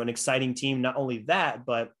 an exciting team. Not only that,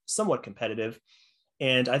 but somewhat competitive.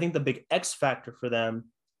 And I think the big X factor for them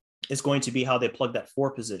is going to be how they plug that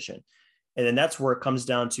 4 position. And then that's where it comes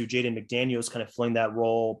down to Jaden McDaniels kind of filling that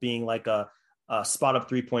role, being like a spot up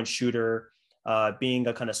 3-point shooter, being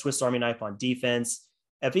a kind of Swiss Army knife on defense.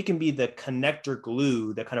 If he can be the connector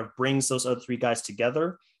glue that kind of brings those other 3 guys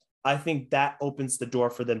together, I think that opens the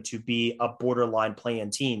door for them to be a borderline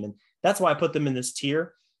play-in team. And that's why I put them in this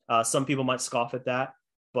tier. Some people might scoff at that,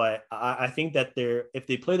 but I think that if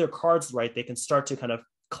they play their cards right, they can start to kind of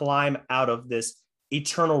climb out of this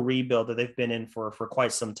eternal rebuild that they've been in for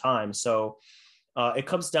quite some time. So it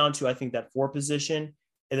comes down to, I think, that 4 position,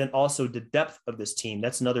 and then also the depth of this team.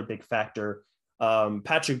 That's another big factor.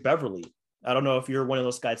 Patrick Beverley, I don't know if you're one of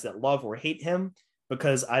those guys that love or hate him,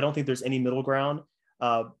 because I don't think there's any middle ground.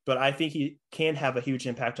 But I think he can have a huge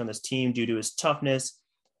impact on this team due to his toughness,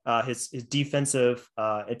 his defensive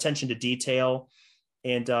attention to detail,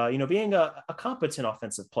 and being a competent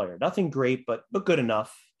offensive player. Nothing great, but good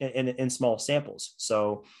enough in small samples.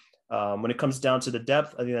 So when it comes down to the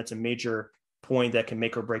depth, I think that's a major point that can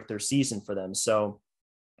make or break their season for them. So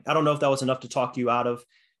I don't know if that was enough to talk you out of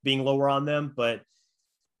being lower on them, but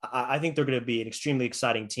I think they're going to be an extremely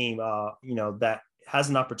exciting team, that has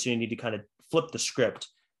an opportunity to kind of flip the script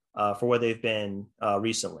for where they've been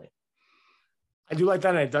recently. I do like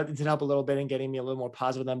that. And it did help a little bit in getting me a little more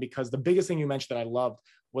positive then, because the biggest thing you mentioned that I loved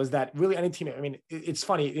was that really any team, it's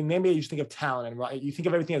funny, in the NBA, you just think of talent and you think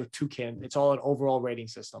of everything as a toucan. It's all an overall rating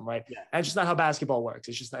system, right? Yeah. And it's just not how basketball works.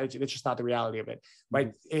 It's just not the reality of it, right?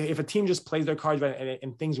 Mm-hmm. If a team just plays their cards right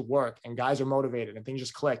and things work and guys are motivated and things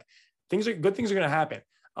just click, good things are going to happen.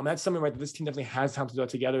 That's something, right, that this team definitely has time to do it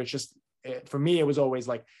together. It's just, for me, it was always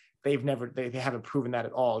like, they haven't proven that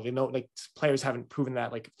at all. Like players haven't proven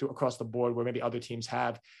that across the board where maybe other teams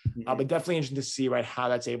have. Mm-hmm. But definitely interesting to see, right, how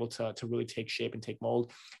that's able to really take shape and take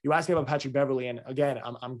mold. You asked me about Patrick Beverley, and again,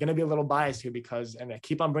 I'm going to be a little biased here and I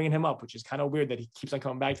keep on bringing him up, which is kind of weird that he keeps on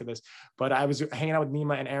coming back to this. But I was hanging out with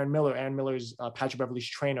Nima and Aaron Miller. Aaron Miller's Patrick Beverley's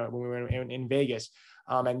trainer when we were in Vegas.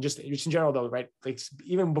 And just in general, though, right, like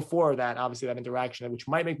even before that, obviously that interaction, which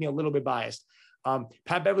might make me a little bit biased.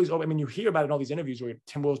 Pat Beverley's, you hear about it in all these interviews where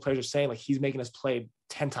Timberwolves players are saying like he's making us play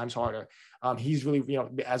 10 times harder. He's really,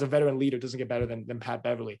 as a veteran leader, doesn't get better than Pat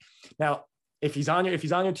Beverley. Now, if he's on your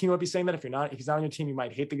team, you might be saying that. If he's not on your team, you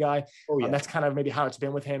might hate the guy. Oh, yeah. That's kind of maybe how it's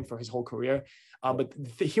been with him for his whole career. But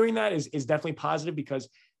hearing that is definitely positive, because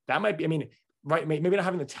that might be, I mean, right, maybe not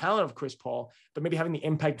having the talent of Chris Paul, but maybe having the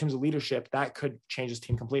impact in terms of leadership, that could change his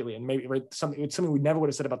team completely. And maybe something we never would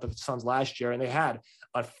have said about the Suns last year. And they had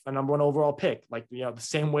a number one overall pick, like, the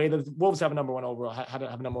same way that the Wolves have a number one overall, had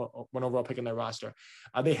a number one overall pick in their roster.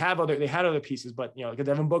 They had other pieces, but, like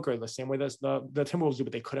Devin Booker, the same way that the Timberwolves do,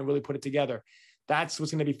 but they couldn't really put it together. That's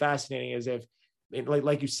what's going to be fascinating, is if,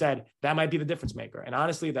 like you said, that might be the difference maker. And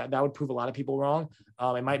honestly, that would prove a lot of people wrong.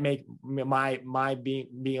 It might make my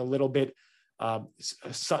being a little bit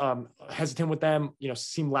hesitant with them,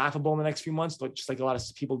 seem laughable in the next few months, just like a lot of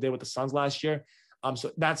people did with the Suns last year.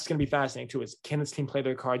 So that's going to be fascinating too, is can this team play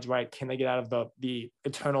their cards right? Can they get out of the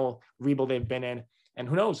eternal rebuild they've been in? And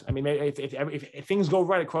who knows? I mean, if things go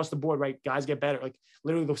right across the board, right, guys get better, like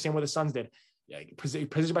literally the same way the Suns did.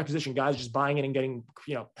 Position by position, guys just buying in and getting,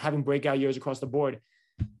 having breakout years across the board.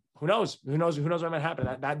 Who knows what might happen?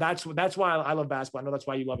 That's why I love basketball. I know that's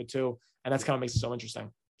why you love it too. And that's kind of makes it so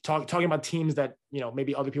interesting. Talking about teams that,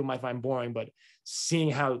 maybe other people might find boring, but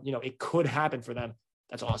seeing how, it could happen for them.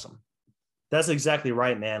 That's awesome. That's exactly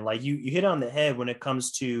right, man. Like you hit on the head when it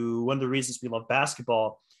comes to one of the reasons we love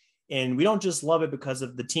basketball. And we don't just love it because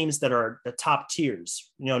of the teams that are the top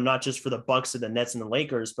tiers, not just for the Bucks and the Nets and the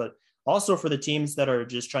Lakers, but also for the teams that are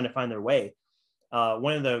just trying to find their way.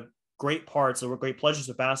 One of the great parts or great pleasures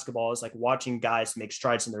of basketball is like watching guys make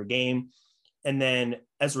strides in their game. And then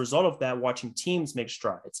as a result of that, watching teams make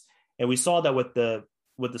strides. And we saw that with the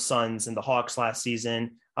Suns and the Hawks last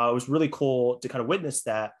season. It was really cool to kind of witness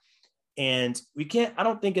that. And I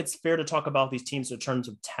don't think it's fair to talk about these teams in terms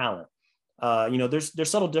of talent. There's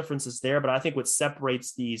subtle differences there, but I think what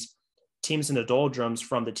separates these teams in the doldrums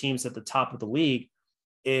from the teams at the top of the league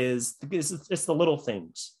is it's the little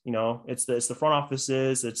things. It's the front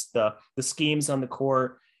offices, it's the schemes on the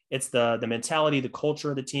court, it's the mentality, the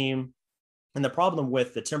culture of the team. And the problem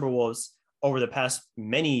with the Timberwolves over the past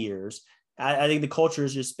many years, I think the culture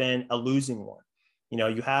has just been a losing one.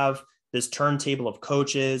 You have this turntable of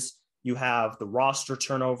coaches, you have the roster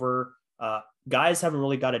turnover. Guys haven't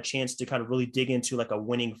really got a chance to kind of really dig into like a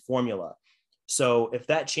winning formula. So if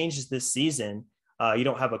that changes this season, you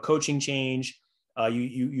don't have a coaching change.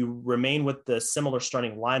 You remain with the similar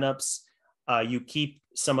starting lineups. You keep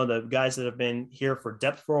some of the guys that have been here for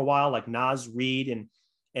depth for a while, like Naz Reid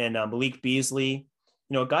and Malik Beasley,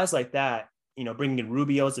 guys like that, bringing in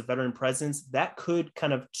Rubio as a veteran presence, that could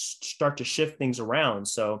kind of start to shift things around.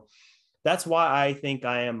 So that's why I think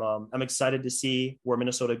I'm excited to see where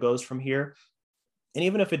Minnesota goes from here. And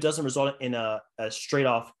even if it doesn't result in a straight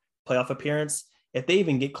off playoff appearance, if they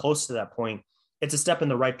even get close to that point, it's a step in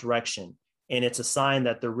the right direction. And it's a sign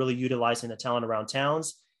that they're really utilizing the talent around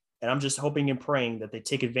Towns. And I'm just hoping and praying that they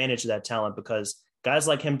take advantage of that talent, because guys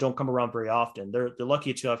like him don't come around very often. They're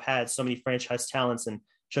lucky to have had so many franchise talents in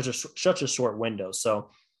such a short window.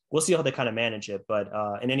 So we'll see how they kind of manage it. But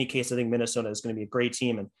in any case, I think Minnesota is going to be a great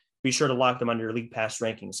team, and be sure to lock them under your league pass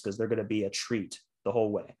rankings, because they're going to be a treat the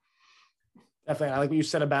whole way. Definitely. I like what you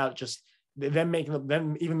said about just them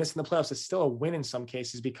even missing the playoffs is still a win in some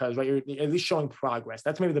cases, because right, you're at least showing progress.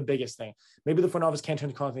 That's maybe the biggest thing. Maybe the front office can't turn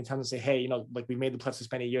to Carl Anthony Towns and say, hey, like we made the playoffs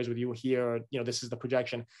this many years with you here, or, this is the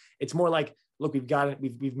projection. It's more like, look, we've got it.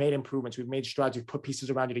 We've made improvements. We've made strides. We've put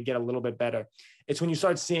pieces around you to get a little bit better. It's when you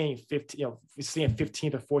start seeing 15th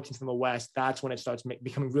or 14th in the West, that's when it starts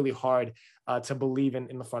becoming really hard to believe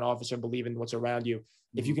in the front office or believe in what's around you.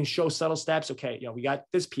 If you can show subtle steps, okay, we got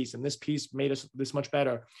this piece and this piece made us this much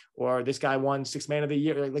better, or this guy won 6th man of the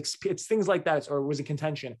year. Like it's things like that, or was in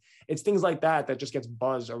contention. It's things like that just gets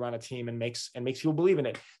buzz around a team and makes people believe in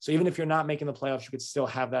it. So even if you're not making the playoffs, you could still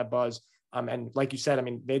have that buzz. And like you said, I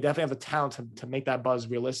mean, they definitely have the talent to make that buzz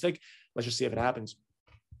realistic. Let's just see if it happens.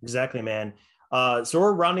 Exactly, man. So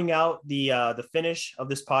we're rounding out the finish of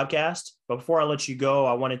this podcast. But before I let you go,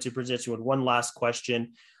 I wanted to present you with one last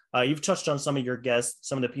question. You've touched on some of your guests,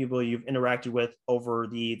 some of the people you've interacted with over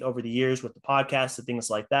the years with the podcast and things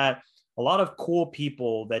like that. A lot of cool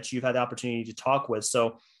people that you've had the opportunity to talk with.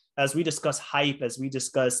 So as we discuss hype, as we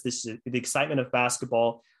discuss the excitement of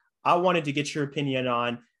basketball, I wanted to get your opinion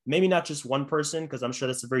on maybe not just one person, because I'm sure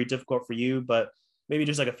that's very difficult for you, but maybe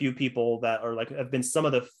just like a few people that are like have been some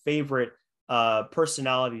of the favorite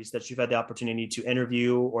personalities that you've had the opportunity to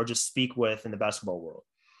interview or just speak with in the basketball world.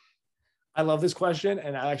 I love this question,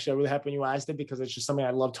 and I'm really happy when you asked it because it's just something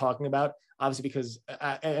I love talking about. Obviously, because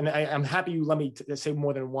I'm happy you let me say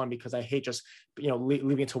more than one because I hate just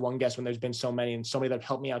leaving it to one guest when there's been so many and so many that have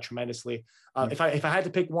helped me out tremendously. If I had to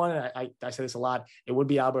pick one, and I say this a lot, it would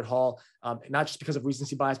be Albert Hall. Not just because of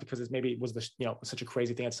recency bias, because it was such a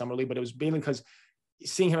crazy thing at Summer League, but it was mainly because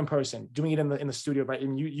seeing him in person, doing it in the studio, right?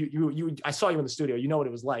 And I saw you in the studio. You know what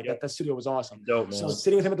it was like. That studio was awesome. Dope, so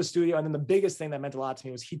sitting with him at the studio, and then the biggest thing that meant a lot to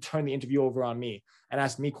me was he turned the interview over on me and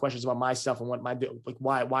asked me questions about myself and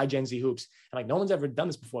why Gen Z hoops. And no one's ever done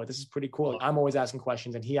this before. This is pretty cool. I'm always asking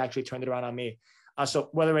questions, and he actually turned it around on me. So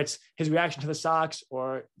whether it's his reaction to the Sox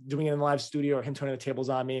or doing it in the live studio or him turning the tables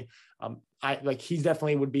on me, he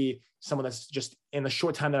definitely would be someone that's just in the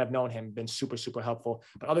short time that I've known him been super, super helpful.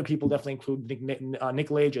 But other people definitely include Nick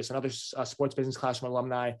Lagis, another sports business classroom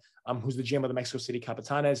alumni, who's the GM of the Mexico City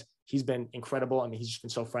Capitanes. He's been incredible. I mean, he's just been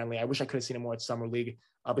so friendly. I wish I could have seen him more at Summer League,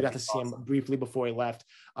 but got to see him briefly before he left.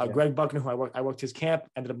 Greg Buckner, who I worked his camp,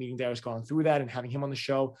 ended up meeting Darius going through that and having him on the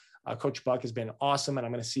show. Coach Buck has been awesome, and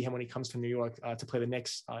I'm going to see him when he comes to New York to play the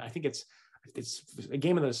Knicks. I think it's a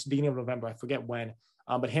game in the beginning of November. I forget when.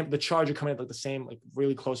 But the Charger coming at the same,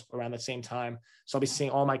 really close around the same time. So I'll be seeing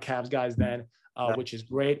all my Cavs guys then, which is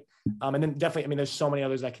great. And then definitely, there's so many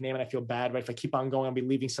others I can name, and I feel bad, right? If I keep on going, I'll be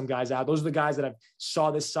leaving some guys out. Those are the guys that I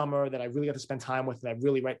saw this summer that I really got to spend time with. And I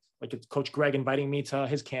really, like Coach Greg inviting me to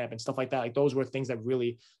his camp and stuff like that. Those were things that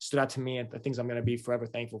really stood out to me and the things I'm going to be forever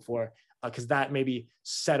thankful for. Because that maybe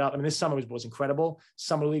set up, this summer was incredible.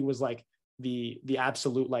 Summer League was the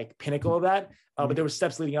absolute pinnacle of that. But there were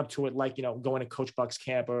steps leading up to it, going to Coach Buck's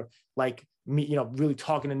camp or me, really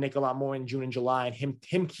talking to Nick a lot more in June and July. And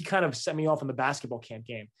he kind of set me off on the basketball camp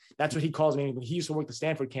game. That's what he calls me. When he used to work the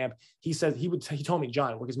Stanford camp, he said he told me,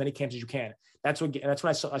 John, work as many camps as you can. That's when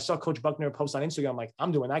I saw Coach Buckner post on Instagram. I'm like,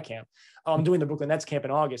 I'm doing that camp. I'm doing the Brooklyn Nets camp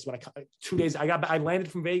in August. When 2 days, I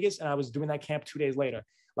landed from Vegas and I was doing that camp 2 days later.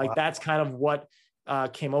 Wow. That's kind of what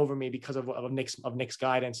came over me because of Nick's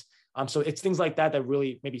guidance. So it's things like that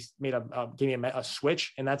really maybe gave me a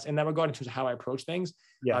switch, and that's in that regard in terms of how I approach things.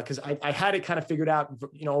 Because I had it kind of figured out,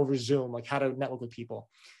 over Zoom, how to network with people.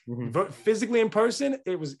 Physically in person,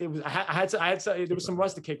 it was I had to there was some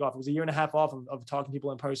rust to kick off. It was a year and a half off of talking to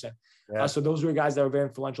people in person. So those were guys that were very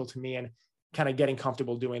influential to me and kind of getting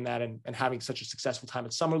comfortable doing that and having such a successful time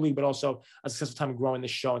at Summer League, but also a successful time growing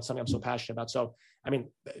this show and something I'm so passionate about. So,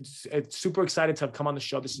 it's super excited to have come on the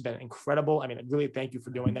show. This has been incredible. Really thank you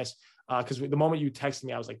for doing this. Because the moment you texted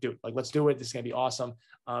me, I was like, dude, let's do it. This is going to be awesome.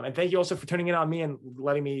 And thank you also for turning it on me and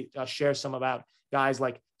letting me share some about guys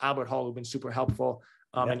like Albert Hall, who've been super helpful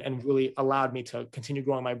and really allowed me to continue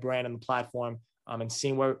growing my brand and the platform. And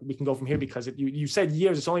seeing where we can go from here, because you said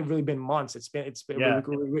years, it's only really been months. We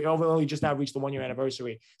only just now reached the 1 year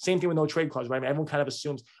anniversary. Same thing with no trade clause, right? Everyone kind of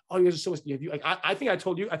assumes, oh, you guys are so, I think I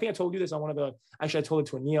told you this on I told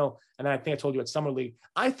it to Anil, and then I think I told you at Summer League.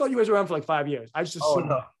 I thought you guys were around for 5 years. I just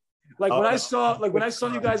assumed. When I saw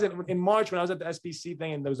you guys in March when I was at the SBC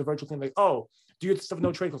thing and there was a virtual thing, oh, do you have stuff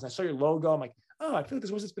no trade clause? And I saw your logo. I'm like, oh, I feel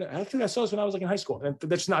like I think I saw this when I was in high school. And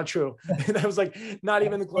that's not true. That was not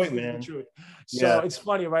even the closest to the truth. So it's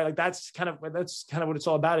funny, right? That's kind of what it's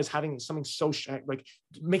all about, is having something so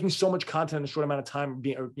making so much content in a short amount of time,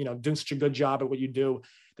 doing such a good job at what you do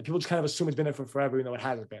that people just kind of assume it's been there for forever, even though it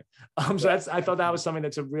hasn't been. So I thought that was something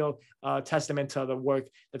that's a real testament to the work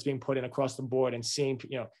that's being put in across the board, and seeing,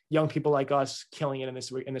 young people like us killing it in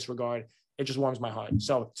this regard. It just warms my heart.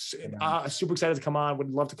 So super excited to come on. Would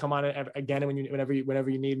love to come on again whenever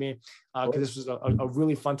you need me, because this was a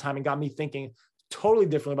really fun time and got me thinking totally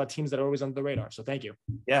differently about teams that are always under the radar. So thank you.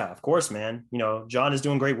 Yeah, of course, man. John is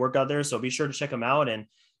doing great work out there, so be sure to check him out. And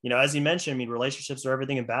as you mentioned, relationships are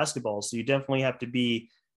everything in basketball, so you definitely have to be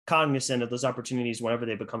cognizant of those opportunities whenever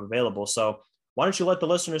they become available. So why don't you let the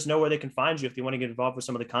listeners know where they can find you if they want to get involved with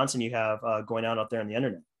some of the content you have going out there on the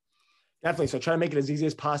internet? Definitely. So try to make it as easy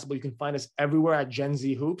as possible. You can find us everywhere at Gen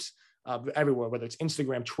Z Hoops, everywhere, whether it's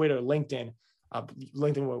Instagram, Twitter, LinkedIn,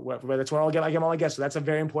 where that's where I get all I guess. So that's a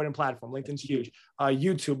very important platform. LinkedIn's huge.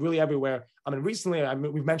 YouTube, really everywhere. Recently,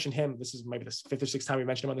 we've mentioned him. This is maybe the 5th or 6th time we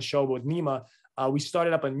mentioned him on the show, but with Nima, we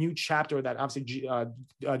started up a new chapter that obviously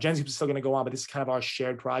Gen Z is still going to go on, but this is kind of our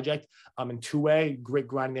shared project in two-way, Grit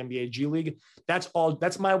Grinding the NBA G League.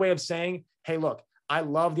 That's my way of saying, hey, look, I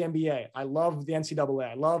love the NBA. I love the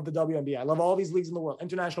NCAA. I love the WNBA. I love all these leagues in the world.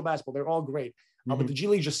 International basketball, they're all great. But the G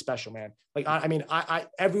League is just special, man. I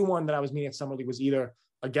everyone that I was meeting at Summer League was either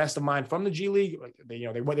a guest of mine from the G League. Like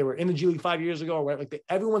they were in the G League 5 years ago, or like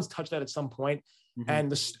everyone's touched that at some point. Mm-hmm.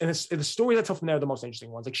 And the stories I tell from there are the most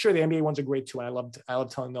interesting ones. Like, sure, the NBA ones are great too, and I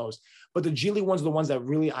love telling those. But the G League ones are the ones that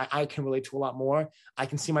really I can relate to a lot more. I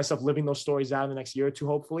can see myself living those stories out in the next year or two,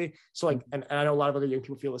 hopefully. So like, and I know a lot of other young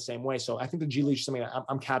people feel the same way. So I think the G League is something that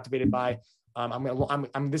I'm captivated by. I'm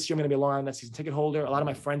this year I'm going to be a Long Island Nets season ticket holder. A lot of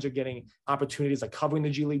my friends are getting opportunities like covering the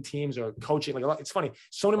G League teams or coaching. Like it's funny.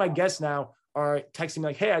 So many of my guests now are texting me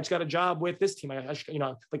like, "Hey, I just got a job with this team.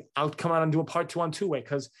 I'll come out and do a part 2 on two-way."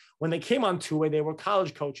 Because when they came on two-way, they were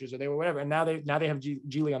college coaches or they were whatever, and now they have G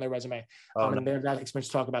League on their resume, and they have that experience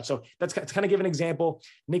to talk about. So that's to kind of give an example.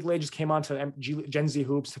 Nick Lay just came on to Gen Z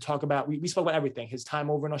Hoops to talk about. We spoke about everything: his time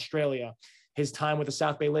over in Australia, his time with the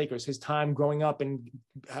South Bay Lakers, his time growing up and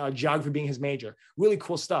geography being his major. Really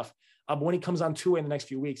cool stuff. But when he comes on two-way in the next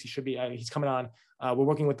few weeks, he's coming on. We're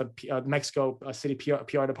working with the Mexico City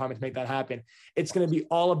PR department to make that happen. It's going to be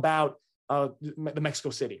all about the Mexico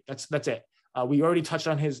City. That's it. We already touched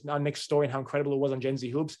on Nick's story and how incredible it was on Gen Z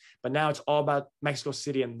Hoops, but now it's all about Mexico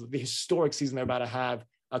City and the historic season they're about to have,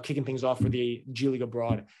 kicking things off for the G League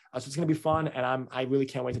abroad. So it's going to be fun, and I really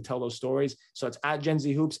can't wait to tell those stories. So it's at Gen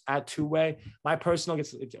Z Hoops, at two-way. My personal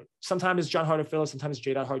sometimes it's John Harder Phillips, sometimes it's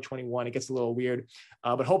J.Hart21. It gets a little weird,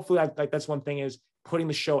 but hopefully that's one thing is putting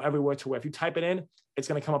the show everywhere to where if you type it in, it's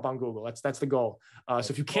going to come up on Google. That's the goal.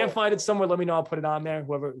 So if you can't find it somewhere, let me know. I'll put it on there.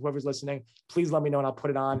 Whoever's listening, please let me know, and I'll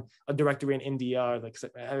put it on a directory in India. Like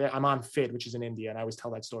I'm on FID, which is in India, and I always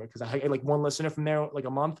tell that story because I had like one listener from there like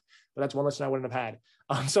a month, but that's one listener I wouldn't have had.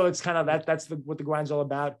 So it's kind of that's what the grind's all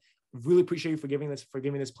about. Really appreciate you for giving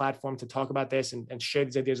me this platform to talk about this and share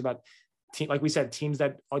these ideas about like we said, teams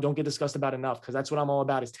that don't get discussed about enough, because that's what I'm all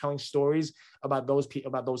about, is telling stories about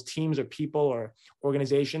those teams or people or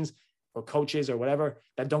organizations or coaches or whatever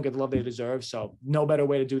that don't get the love they deserve. So no better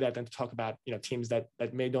way to do that than to talk about, teams that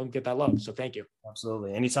don't get that love. So thank you.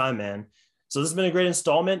 Absolutely. Anytime, man. So this has been a great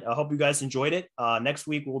installment. I hope you guys enjoyed it. Next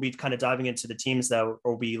week, we'll be kind of diving into the teams that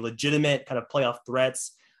will be legitimate kind of playoff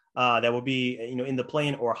threats that will be, in the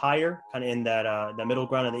play-in or higher, kind of in that the middle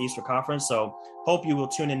ground of the Eastern Conference. So hope you will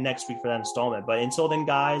tune in next week for that installment. But until then,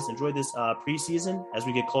 guys, enjoy this preseason as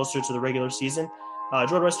we get closer to the regular season.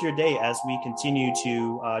 Enjoy the rest of your day as we continue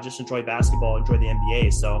to just enjoy basketball, enjoy the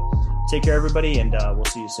NBA. So take care, everybody, and we'll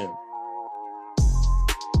see you soon.